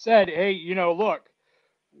 said, hey, look,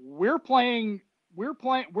 we're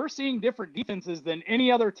seeing different defenses than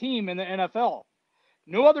any other team in the NFL.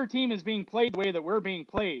 No other team is being played the way that we're being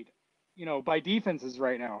played, by defenses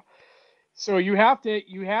right now. So you have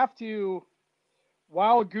to,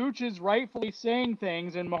 while Gooch is rightfully saying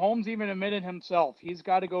things, and Mahomes even admitted himself, he's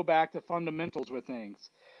got to go back to fundamentals with things.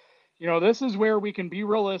 This is where we can be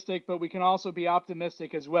realistic, but we can also be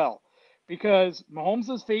optimistic as well. Because Mahomes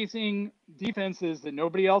is facing defenses that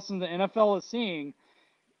nobody else in the NFL is seeing.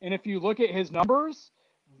 And if you look at his numbers,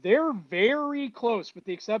 they're very close with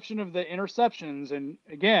the exception of the interceptions. And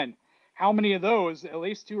again, how many of those, at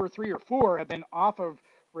least 2 or 3 or 4, have been off of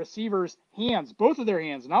receivers' hands, both of their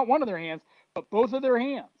hands, not one of their hands, but both of their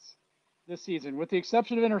hands this season. With the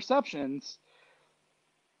exception of interceptions,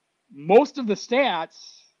 most of the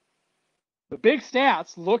stats, the big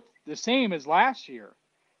stats, look the same as last year.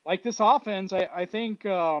 Like this offense, I think,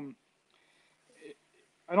 I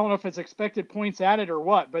don't know if it's expected points added or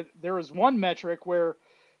what, but there was one metric where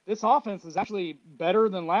this offense is actually better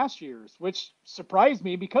than last year's, which surprised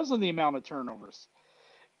me because of the amount of turnovers.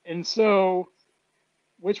 And so,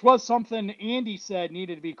 which was something Andy said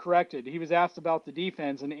needed to be corrected. He was asked about the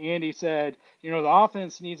defense, and Andy said, the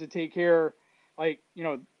offense needs to take care,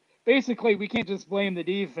 basically we can't just blame the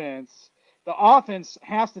defense. The offense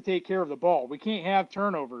has to take care of the ball. We can't have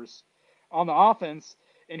turnovers on the offense.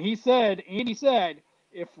 And Andy said,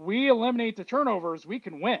 if we eliminate the turnovers, we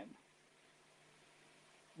can win.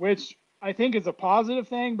 Which I think is a positive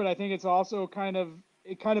thing, but I think it's also kind of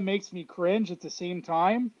makes me cringe at the same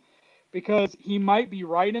time, because he might be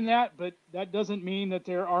right in that, but that doesn't mean that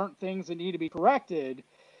there aren't things that need to be corrected.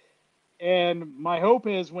 And my hope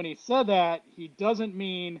is when he said that, he doesn't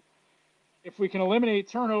mean if we can eliminate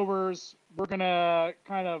turnovers, we're gonna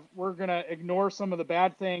ignore some of the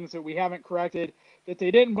bad things that we haven't corrected, that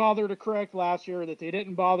they didn't bother to correct last year, that they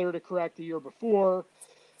didn't bother to correct the year before.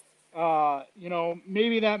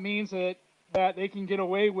 Maybe that means that they can get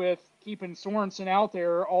away with keeping Sorensen out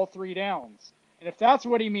there all 3 downs. And if that's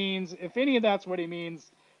what he means, if any of that's what he means,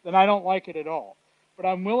 then I don't like it at all. But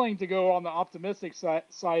I'm willing to go on the optimistic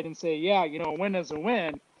side and say, yeah, a win is a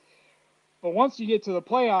win. But once you get to the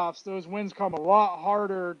playoffs, those wins come a lot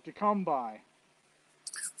harder to come by.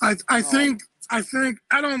 I think I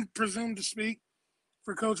don't presume to speak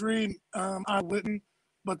for Coach Reid. I wouldn't.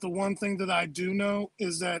 But the one thing that I do know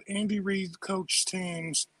is that Andy Reid coached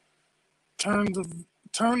teams turn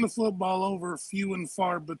the football over few and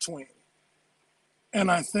far between.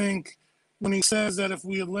 And I think when he says that if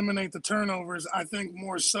we eliminate the turnovers, I think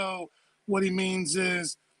more so what he means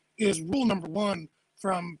is rule number one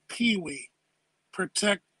from Pee Wee: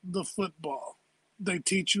 protect the football. They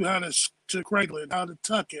teach you how to cradle it, how to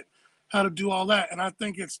tuck it, how to do all that. And I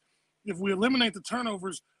think it's if we eliminate the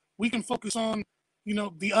turnovers, we can focus on,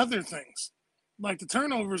 the other things. Like the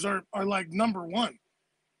turnovers are like number one.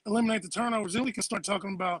 Eliminate the turnovers, then we can start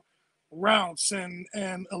talking about routes and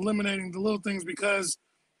eliminating the little things because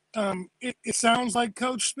it sounds like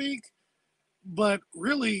coach speak, but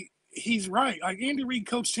really he's right. Like Andy Reid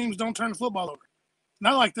coach teams don't turn the football over.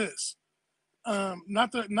 Not like this.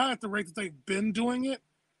 Not at the rate that they've been doing it.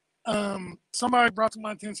 Somebody brought to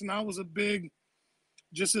my attention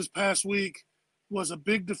just this past week, was a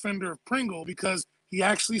big defender of Pringle because he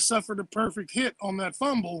actually suffered a perfect hit on that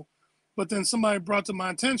fumble. But then somebody brought to my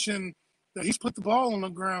attention that he's put the ball on the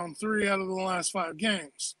ground 3 out of the last 5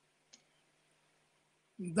 games.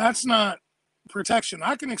 That's not protection.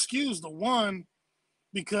 I can excuse the one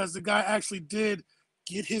because the guy actually did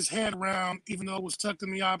get his head around, even though it was tucked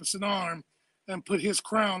in the opposite arm, and put his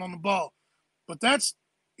crown on the ball. But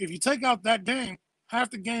if you take out that game, half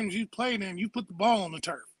the games you played in, you put the ball on the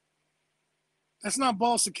turf. That's not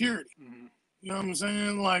ball security. Mm-hmm. You know what I'm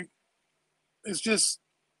saying? Like, it's just,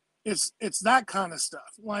 it's that kind of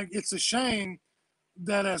stuff. Like, it's a shame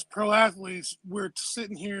that as pro athletes, we're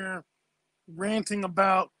sitting here ranting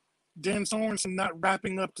about Dan Sorensen not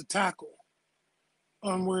wrapping up to tackle.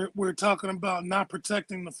 We're talking about not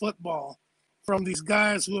protecting the football from these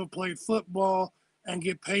guys who have played football and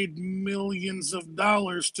get paid millions of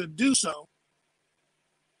dollars to do so.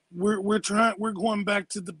 We're going back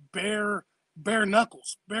to the bare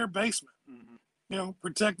knuckles, bare basement. Mm-hmm.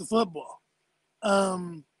 Protect the football.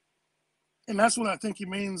 And that's what I think he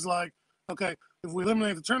means. Like, okay, if we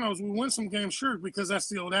eliminate the turnovers, we win some games, sure, because that's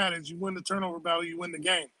the old adage: you win the turnover battle, you win the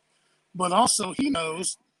game. But also, he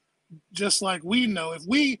knows, just like we know, if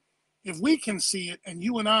we can see it, and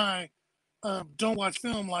you and I don't watch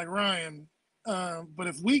film like Ryan, but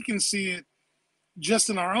if we can see it just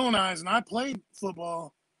in our own eyes, and I played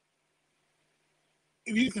football,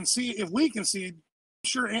 if we can see it,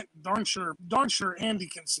 darn sure Andy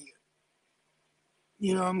can see it.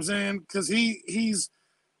 You know what I'm saying? Because he's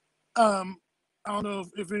I don't know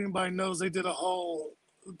if anybody knows, they did a whole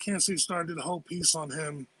Kansas City Star did a whole piece on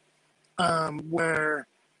him where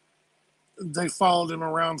they followed him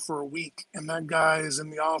around for a week, and that guy is in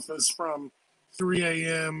the office from 3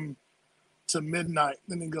 a.m. to midnight.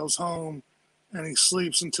 Then he goes home and he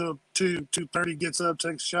sleeps until 2:30, gets up,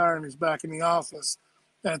 takes a shower, and he's back in the office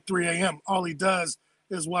at 3 a.m. All he does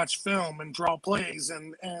is watch film and draw plays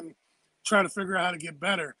and try to figure out how to get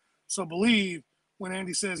better. So believe when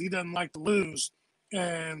Andy says he doesn't like to lose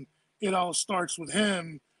and it all starts with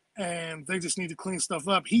him and they just need to clean stuff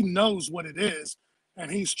up. He knows what it is,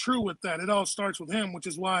 and he's true with that. It all starts with him, which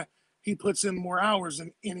is why he puts in more hours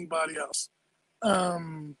than anybody else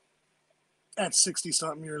at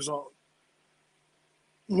 60-something years old.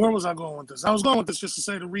 Where was I going with this? I was going with this just to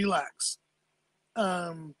say to relax.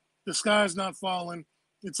 The sky's not falling.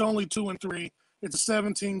 It's only 2-3. It's a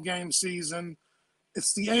 17-game season.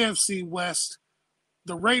 It's the AFC West.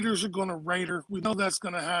 The Raiders are going to Raider. We know that's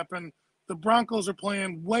going to happen. The Broncos are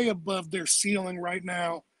playing way above their ceiling right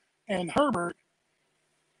now. And Herbert's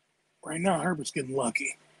getting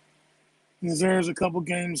lucky. Because there's a couple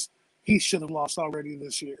games he should have lost already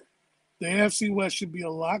this year. The AFC West should be a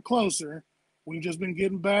lot closer. We've just been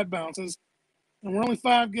getting bad bounces. And we're only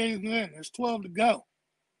 5 games in. There's 12 to go.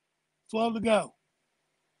 12 to go.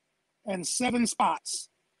 And 7 spots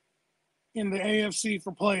in the AFC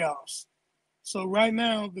for playoffs. So right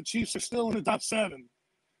now, the Chiefs are still in the top 7.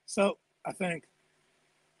 So I think.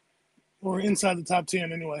 Or inside the top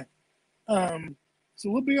 10 anyway. So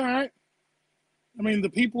we'll be all right. I mean, the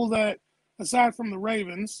people that, aside from the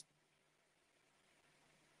Ravens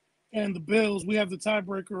and the Bills, we have the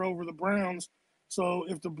tiebreaker over the Browns. So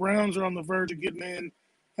if the Browns are on the verge of getting in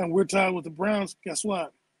and we're tied with the Browns, guess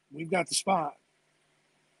what? We've got the spot.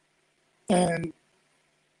 And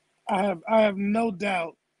I have no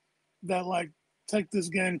doubt that, like, take this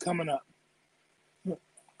game coming up.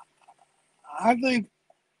 I think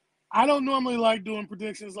I don't normally like doing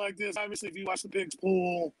predictions like this. Obviously, if you watch the Pigs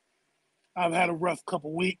pool, I've had a rough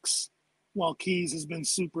couple weeks while Keys has been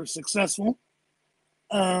super successful.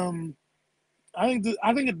 I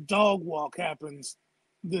think a dog walk happens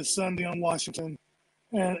this Sunday on Washington,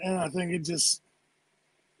 and I think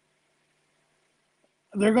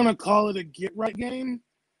they're going to call it a get right game,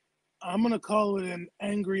 I'm going to call it an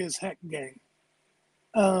angry as heck game.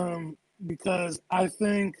 Because I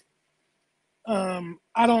think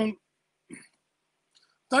I don't.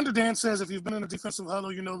 Thunder Dan says if you've been in a defensive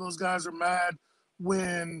huddle, you know those guys are mad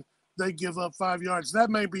when they give up 5 yards. That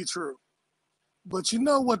may be true. But you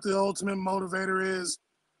know what the ultimate motivator is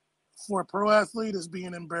for a pro athlete is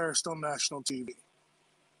being embarrassed on national TV.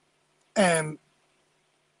 And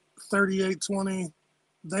 38-20,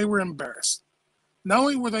 they were embarrassed. Not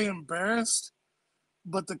only were they embarrassed,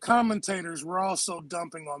 but the commentators were also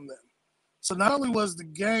dumping on them. So not only was the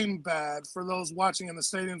game bad for those watching in the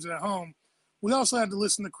stadiums and at home, we also had to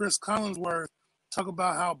listen to Chris Collinsworth talk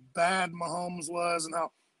about how bad Mahomes was and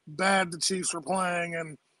how bad the Chiefs were playing.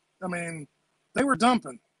 And, I mean, they were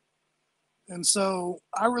dumping. And so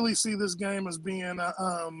I really see this game as being a,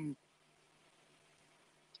 I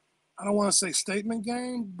don't want to say statement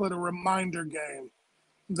game, but a reminder game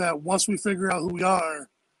that once we figure out who we are,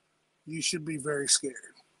 you should be very scared.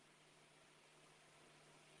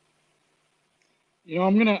 You know,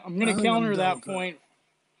 I'm gonna counter that that. point.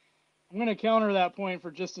 I'm gonna counter that point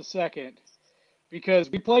for just a second because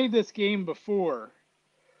we played this game before.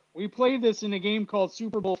 We played this in a game called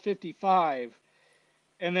Super Bowl 55,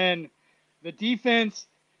 and then the defense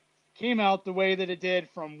came out the way that it did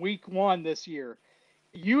from week 1 this year.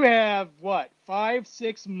 You have what,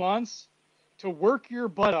 5-6 months to work your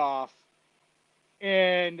butt off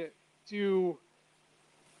and to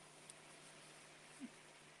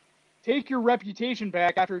take your reputation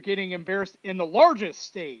back after getting embarrassed in the largest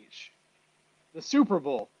stage, the Super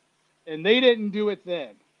Bowl, and they didn't do it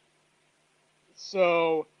then.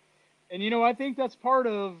 So, and you know, I think that's part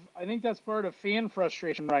of fan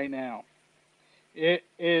frustration right now. It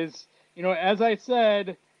is, you know, as I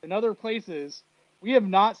said in other places, we have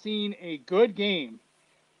not seen a good game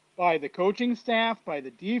by the coaching staff, by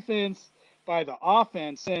the defense, by the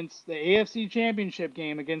offense since the AFC Championship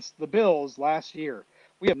game against the Bills last year.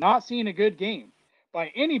 We have not seen a good game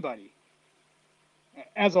by anybody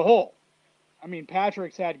as a whole. I mean,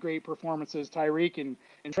 Patrick's had great performances. Tyreek and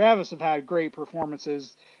Travis have had great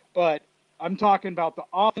performances. But I'm talking about the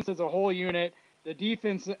offense as a whole unit, the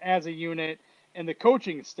defense as a unit, and the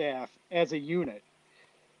coaching staff as a unit.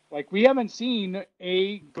 Like, we haven't seen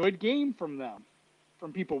a good game from them,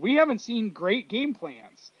 from people. We haven't seen great game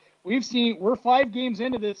plans. We're 5 games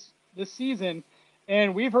into this season,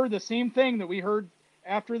 and we've heard the same thing that we heard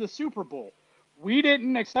after the Super Bowl. We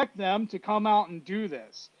didn't expect them to come out and do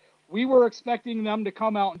this. We were expecting them to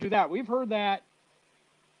come out and do that. We've heard that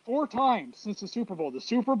 4 times since the Super Bowl. The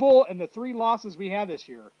Super Bowl and the 3 losses we had this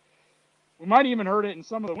year. We might even heard it in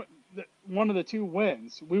some of one of the 2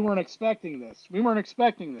 wins. We weren't expecting this. We weren't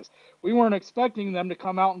expecting this. We weren't expecting them to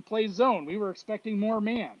come out and play zone. We were expecting more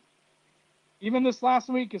man. Even this last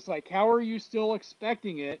week, it's like, how are you still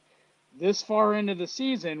expecting it this far into the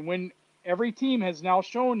season when every team has now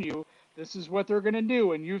shown you this is what they're going to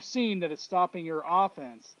do, and you've seen that it's stopping your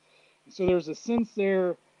offense? So there's a sense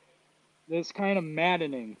there that's kind of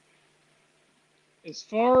maddening. As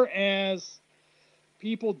far as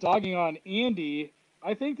people dogging on Andy,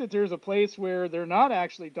 I think that there's a place where they're not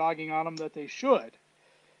actually dogging on him that they should.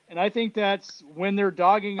 And I think that's when they're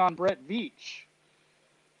dogging on Brett Veach.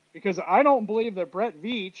 Because I don't believe that Brett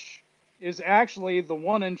Veach is actually the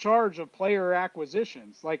one in charge of player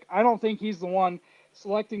acquisitions. Like, I don't think he's the one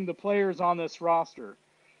selecting the players on this roster.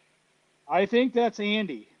 I think that's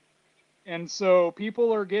Andy. And so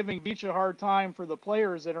people are giving Veach a hard time for the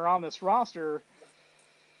players that are on this roster.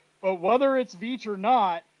 But whether it's Veach or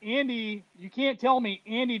not, Andy, you can't tell me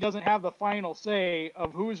Andy doesn't have the final say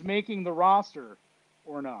of who's making the roster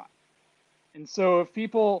or not. And so if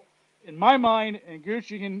people, in my mind, and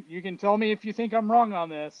Gooch, you can tell me if you think I'm wrong on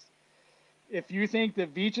this, if you think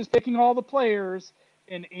that Veach is picking all the players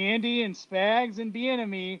and Andy and Spags and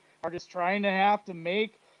Bieniemy are just trying to have to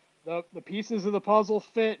make the pieces of the puzzle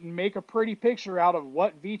fit and make a pretty picture out of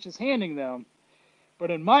what Veach is handing them.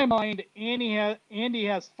 But in my mind, Andy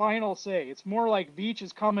has final say. It's more like Veach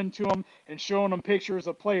is coming to him and showing him pictures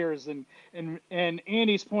of players, and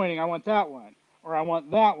Andy's pointing, I want that one, or I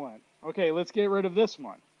want that one. Okay, let's get rid of this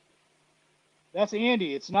one. That's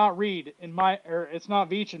Andy. It's not it's not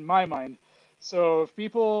Veach in my mind. So if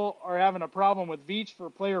people are having a problem with Veach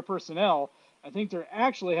for player personnel, I think they're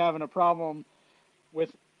actually having a problem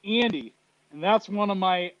with Andy. And that's one of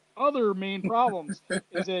my other main problems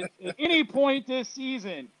is that at any point this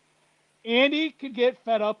season, Andy could get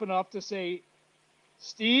fed up enough to say,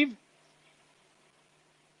 Steve,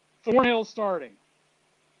 Thornhill's starting.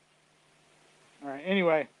 All right,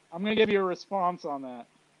 anyway, I'm going to give you a response on that.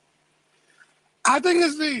 I think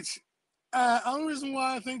it's Veach. Only reason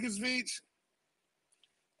why I think it's Veach,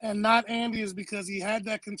 and not Andy, is because he had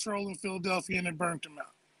that control in Philadelphia and it burnt him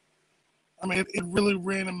out. I mean, it really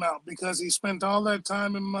ran him out because he spent all that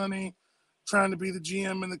time and money trying to be the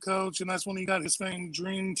GM and the coach, and that's when he got his famed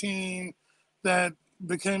dream team that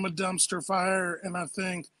became a dumpster fire. And I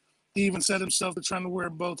think he even said himself that trying to wear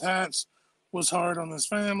both hats was hard on his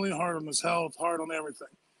family, hard on his health, hard on everything.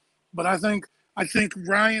 But I think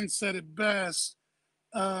Ryan said it best.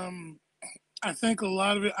 I think a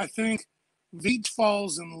lot of it. I think Veach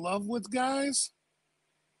falls in love with guys,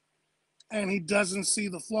 and he doesn't see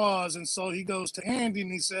the flaws, and so he goes to Andy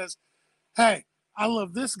and he says, "Hey, I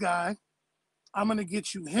love this guy. I'm going to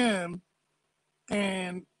get you him."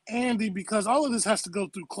 And Andy, because all of this has to go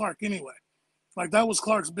through Clark anyway. Like, that was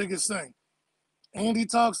Clark's biggest thing. Andy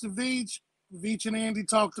talks to Veach, Veach and Andy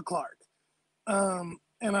talk to Clark.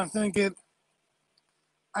 And I think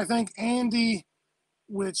Andy,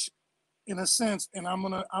 which in a sense, and I'm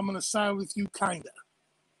gonna side with you kinda,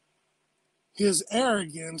 his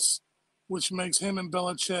arrogance, which makes him and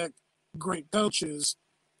Belichick great coaches,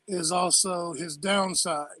 is also his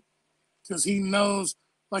downside. Because he knows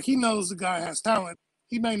the guy has talent.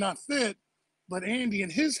 He may not fit, but Andy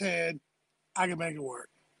in his head, I can make it work.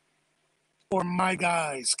 Or my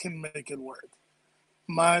guys can make it work.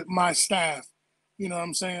 My staff, you know what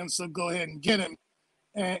I'm saying? So go ahead and get him.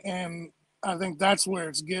 And I think that's where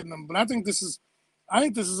it's getting him. But I think this is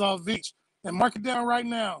all Veach. And mark it down right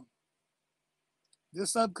now.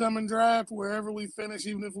 This upcoming draft, wherever we finish,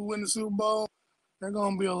 even if we win the Super Bowl, there are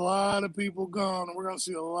going to be a lot of people gone, and we're going to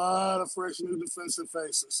see a lot of fresh new defensive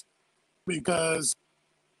faces because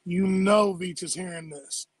Veach is hearing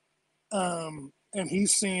this. And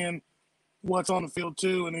he's seeing what's on the field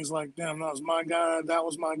too, and he's like, damn, that was my guy, that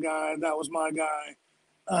was my guy, that was my guy.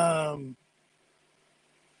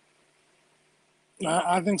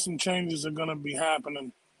 I think some changes are going to be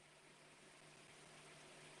happening.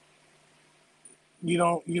 You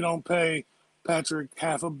don't pay Patrick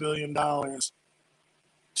 $500 million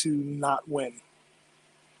to not win.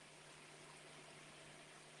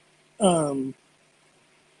 And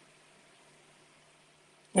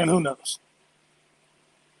who knows?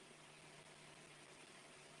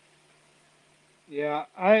 Yeah,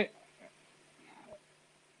 I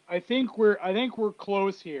think we're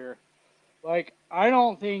close here. Like, I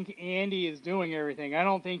don't think Andy is doing everything. I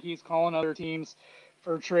don't think he's calling other teams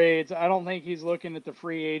for trades. I don't think he's looking at the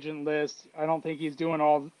free agent list. I don't think he's doing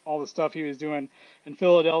all the stuff he was doing in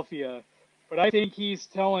Philadelphia. But I think he's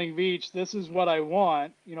telling Veach, this is what I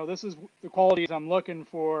want. You know, this is the qualities I'm looking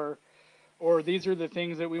for, or these are the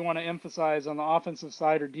things that we want to emphasize on the offensive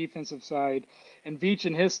side or defensive side. And Veach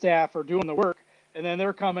and his staff are doing the work. And then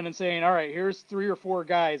they're coming and saying, all right, here's 3 or 4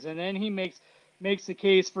 guys. And then he makes the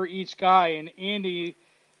case for each guy. And Andy's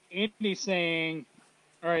saying,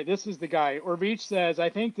 all right, this is the guy. Or Veach says, I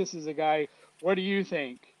think this is the guy. What do you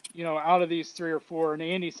think? You know, out of these 3 or 4. And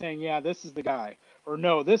Andy's saying, yeah, this is the guy. Or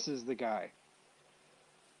no, this is the guy.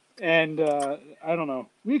 And I don't know.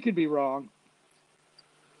 We could be wrong.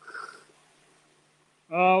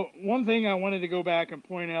 One thing I wanted to go back and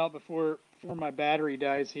point out before my battery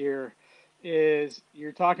dies here is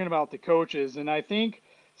you're talking about the coaches, and I think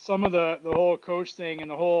some of the whole coach thing and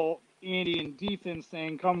the whole Andy and defense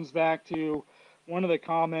thing comes back to one of the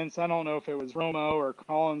comments. I don't know if it was Romo or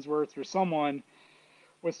Collinsworth or someone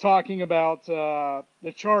was talking about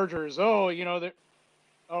the Chargers. Oh, you know,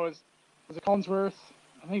 was it Collinsworth?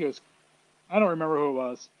 I think it was. I don't remember who it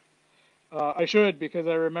was. I should, because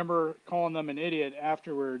I remember calling them an idiot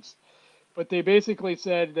afterwards. But they basically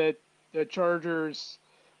said that the Chargers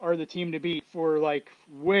are the team to beat for like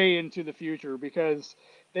way into the future because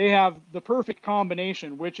they have the perfect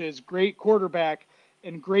combination, which is great quarterback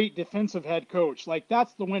and great defensive head coach. Like,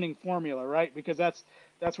 that's the winning formula, right? Because that's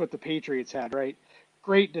what the Patriots had, right?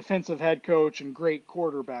 Great defensive head coach and great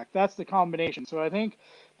quarterback. That's the combination. So I think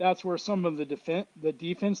that's where some of the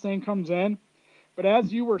defense thing comes in. But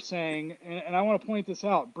as you were saying, and I want to point this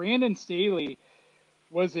out, Brandon Staley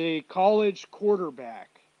was a college quarterback.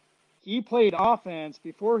 He played offense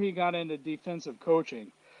before he got into defensive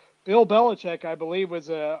coaching. Bill Belichick, I believe,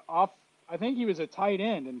 I think he was a tight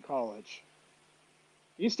end in college.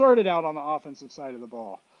 He started out on the offensive side of the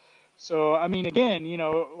ball. So, I mean, again, you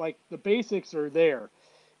know, like, the basics are there.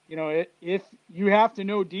 You know, if you have to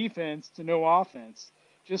know defense to know offense,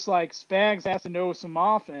 just like Spags has to know some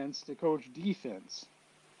offense to coach defense.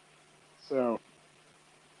 So,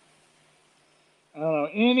 I don't know.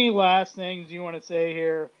 Any last things you want to say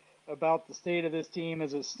here about the state of this team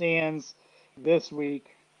as it stands this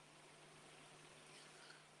week?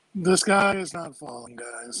 The sky is not falling,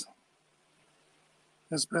 guys.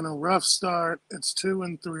 It's been a rough start. It's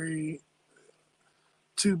 2-3.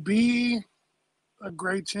 to be a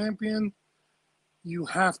great champion, you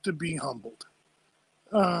have to be humbled.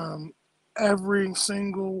 Every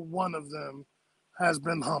single one of them has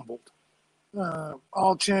been humbled.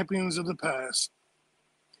 All champions of the past.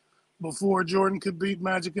 Before Jordan could beat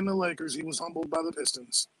Magic and the Lakers, he was humbled by the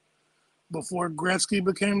Pistons. Before Gretzky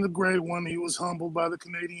became the great one, he was humbled by the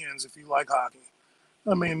Canadiens, if you like hockey.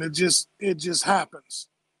 I mean, it just happens.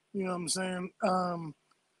 You know what I'm saying?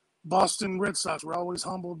 Boston Red Sox were always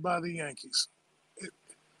humbled by the Yankees.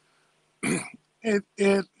 You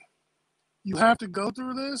have to go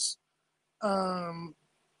through this.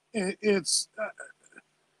 It's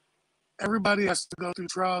everybody has to go through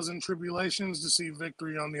trials and tribulations to see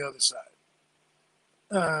victory on the other side.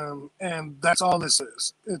 And that's all this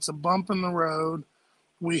is. It's a bump in the road.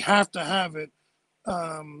 We have to have it.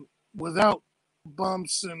 Without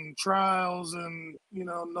bumps and trials and,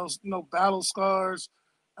 no battle scars,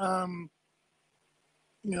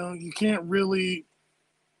 you can't really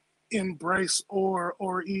embrace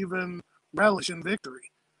or even relish in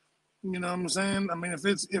victory. You know what I'm saying? I mean,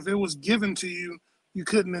 if it was given to you, you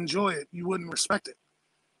couldn't enjoy it. You wouldn't respect it.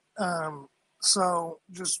 So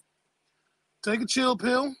just take a chill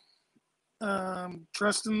pill,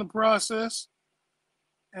 trust in the process,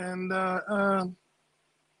 and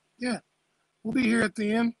yeah, we'll be here at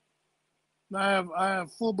the end. I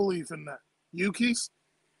have full belief in that. You, Keith?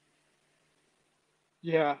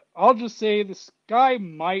 Yeah, I'll just say the sky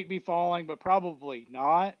might be falling, but probably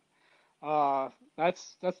not.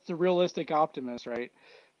 That's the realistic optimist, right?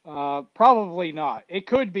 Probably not. It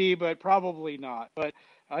could be, but probably not. But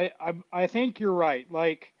I think you're right.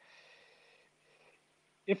 Like,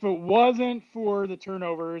 if it wasn't for the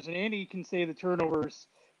turnovers, and Andy can say the turnovers,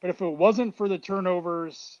 but if it wasn't for the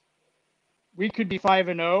turnovers, we could be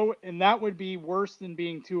 5-0, and that would be worse than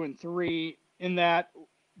being 2-3. In that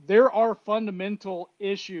there are fundamental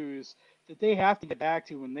issues that they have to get back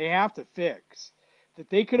to and they have to fix. That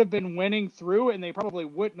they could have been winning through, and they probably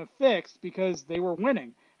wouldn't have fixed because they were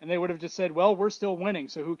winning, and they would have just said, "Well, we're still winning,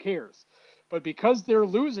 so who cares?" But because they're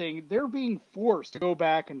losing, they're being forced to go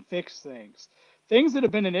back and fix things that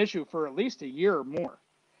have been an issue for at least a year or more.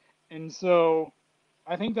 And so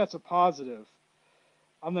I think that's a positive.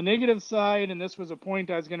 On the negative side, and this was a point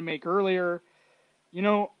I was going to make earlier, you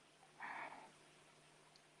know,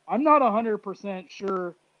 I'm not 100%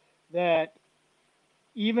 sure that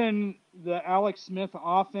even the Alex Smith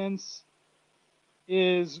offense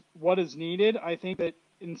is what is needed. I think that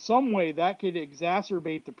in some way that could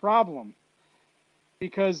exacerbate the problem,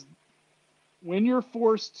 because when you're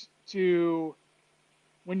forced to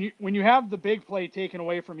when you have the big play taken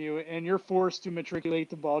away from you and you're forced to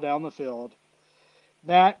matriculate the ball down the field,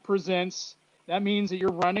 that means that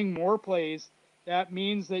you're running more plays. That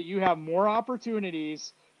means that you have more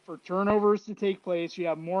opportunities for turnovers to take place. You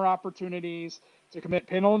have more opportunities to commit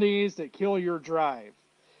penalties that kill your drive.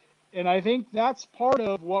 And I think that's part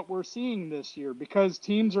of what we're seeing this year, because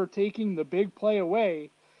teams are taking the big play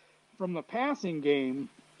away from the passing game.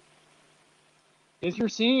 Is you're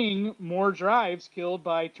seeing more drives killed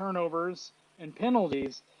by turnovers and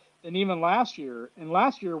penalties than even last year. And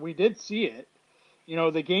last year we did see it.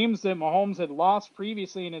 The games that Mahomes had lost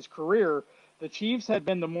previously in his career, the Chiefs had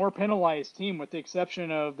been the more penalized team, with the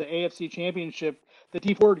exception of the AFC Championship, the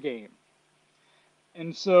T Ford game.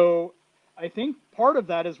 And so I think part of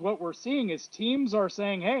that is what we're seeing is teams are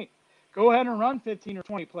saying, "Hey, go ahead and run 15 or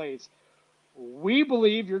 20 plays. We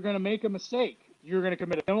believe you're going to make a mistake. You're going to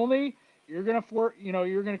commit a penalty. You're going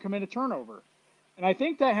to commit a turnover." And I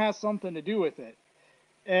think that has something to do with it.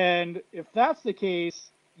 And if that's the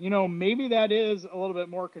case, maybe that is a little bit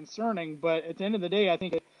more concerning. But at the end of the day, I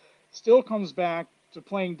think it still comes back to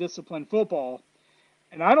playing disciplined football.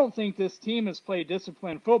 And I don't think this team has played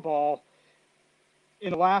disciplined football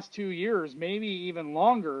in the last 2 years, maybe even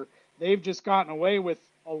longer. They've just gotten away with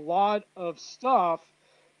a lot of stuff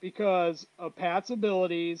because of Pat's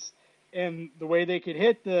abilities and the way they could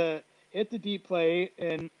hit the deep play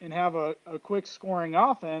and have a quick scoring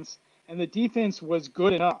offense, and the defense was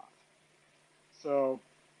good enough. So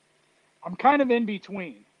I'm kind of in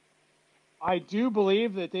between. I do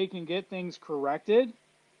believe that they can get things corrected.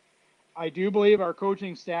 I do believe our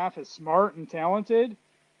coaching staff is smart and talented,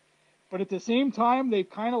 but at the same time, they've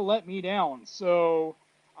kind of let me down. So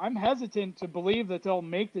I'm hesitant to believe that they'll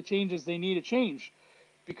make the changes they need to change,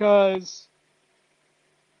 because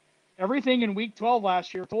everything in Week 12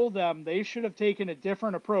 last year told them they should have taken a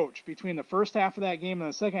different approach between the first half of that game and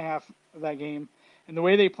the second half of that game and the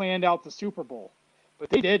way they planned out the Super Bowl. But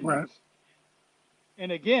they didn't. Right.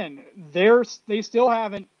 And again, they still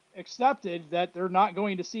haven't accepted that they're not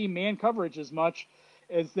going to see man coverage as much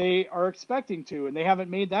as they are expecting to, and they haven't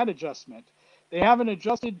made that adjustment. They haven't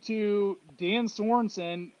adjusted to Dan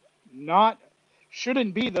Sorensen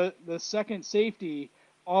shouldn't be the second safety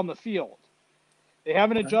on the field. They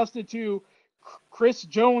haven't adjusted to Chris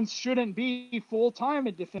Jones shouldn't be full-time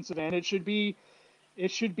at defensive end. It should be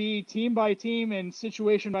team by team and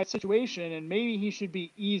situation by situation, and maybe he should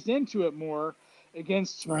be eased into it more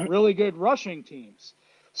against really good rushing teams.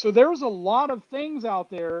 So there's a lot of things out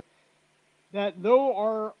there that, though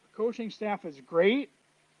our coaching staff is great,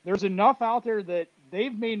 there's enough out there that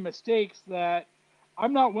they've made mistakes that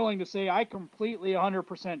I'm not willing to say I completely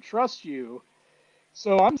 100% trust you.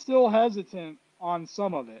 So I'm still hesitant on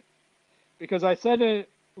some of it, because I said it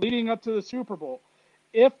leading up to the Super Bowl.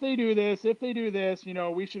 If they do this,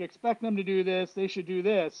 we should expect them to do this. They should do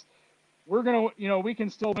this. We're going to, we can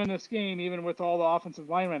still win this game even with all the offensive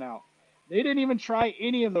linemen out. They didn't even try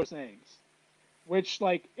any of those things, which,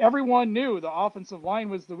 like, everyone knew the offensive line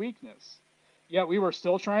was the weakness. Yet we were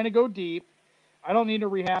still trying to go deep. I don't need to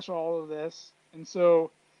rehash all of this. And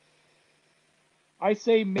so I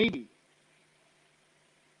say maybe,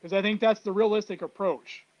 because I think that's the realistic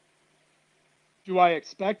approach. Do I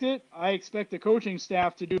expect it? I expect the coaching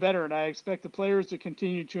staff to do better, and I expect the players to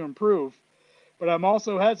continue to improve. But I'm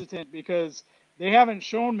also hesitant because they haven't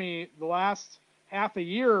shown me the last half a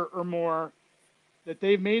year or more that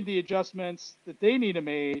they've made the adjustments that they need to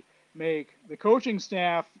make. The coaching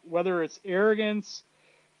staff, whether it's arrogance,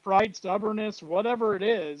 pride, stubbornness, whatever it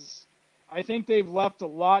is, I think they've left a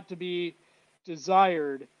lot to be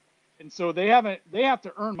desired. And so they have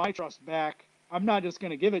to earn my trust back. I'm not just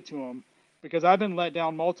going to give it to them, because I've been let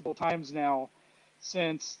down multiple times now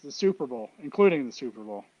since the Super Bowl, including the Super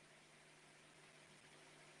Bowl.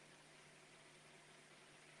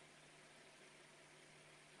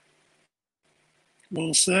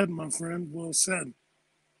 Well said, my friend. Well said.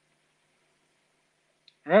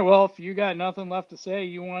 All right. Well, if you got nothing left to say,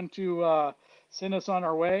 you want to send us on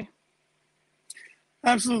our way?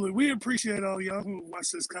 Absolutely. We appreciate all y'all who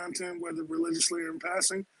watch this content, whether religiously or in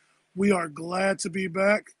passing. We are glad to be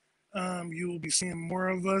back. You will be seeing more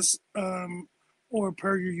of us, or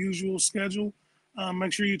per your usual schedule.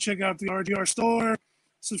 Make sure you check out the RGR store,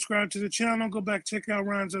 subscribe to the channel, go back, check out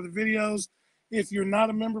Ryan's other videos. If you're not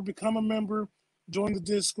a member, become a member. Join the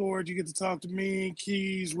Discord. You get to talk to me,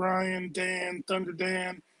 Keys, Ryan, Dan, Thunder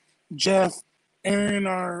Dan, Jeff, Aaron,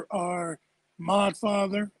 our mod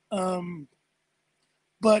father.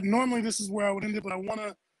 But normally this is where I would end it. But I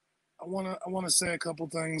wanna say a couple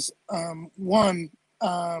things. One,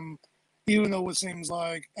 even though it seems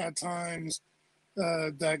like at times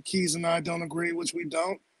that Keys and I don't agree, which we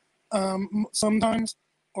don't sometimes,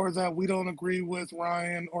 or that we don't agree with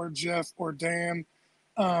Ryan or Jeff or Dan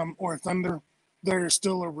or Thunder, there's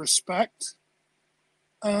still a respect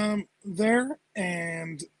there,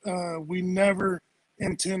 and we never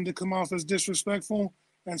intend to come off as disrespectful,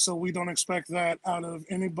 and so we don't expect that out of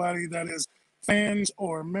anybody that is fans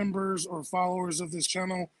or members or followers of this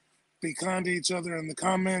channel. Be kind to each other in the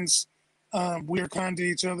comments. We are kind to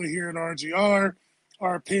each other here at RGR.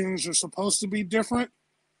 Our opinions are supposed to be different,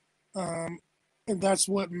 and that's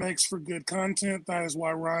what makes for good content. That is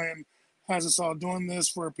why Ryan has us all doing this,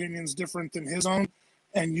 for opinions different than his own,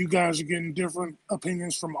 and you guys are getting different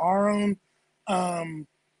opinions from our own. And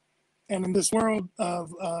in this world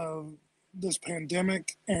of this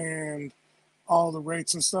pandemic and all the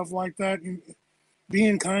rates and stuff like that,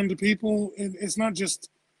 being kind to people, it's not just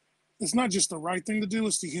the right thing to do,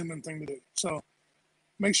 it's the human thing to do. So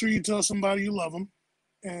make sure you tell somebody you love them,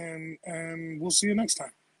 and we'll see you next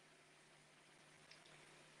time.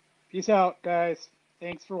 Peace out, guys.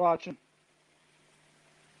 Thanks for watching.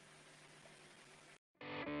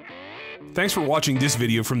 Thanks for watching this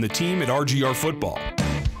video from the team at RGR Football.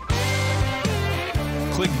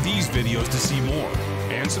 Click these videos to see more,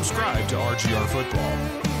 and subscribe to RGR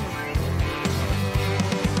Football.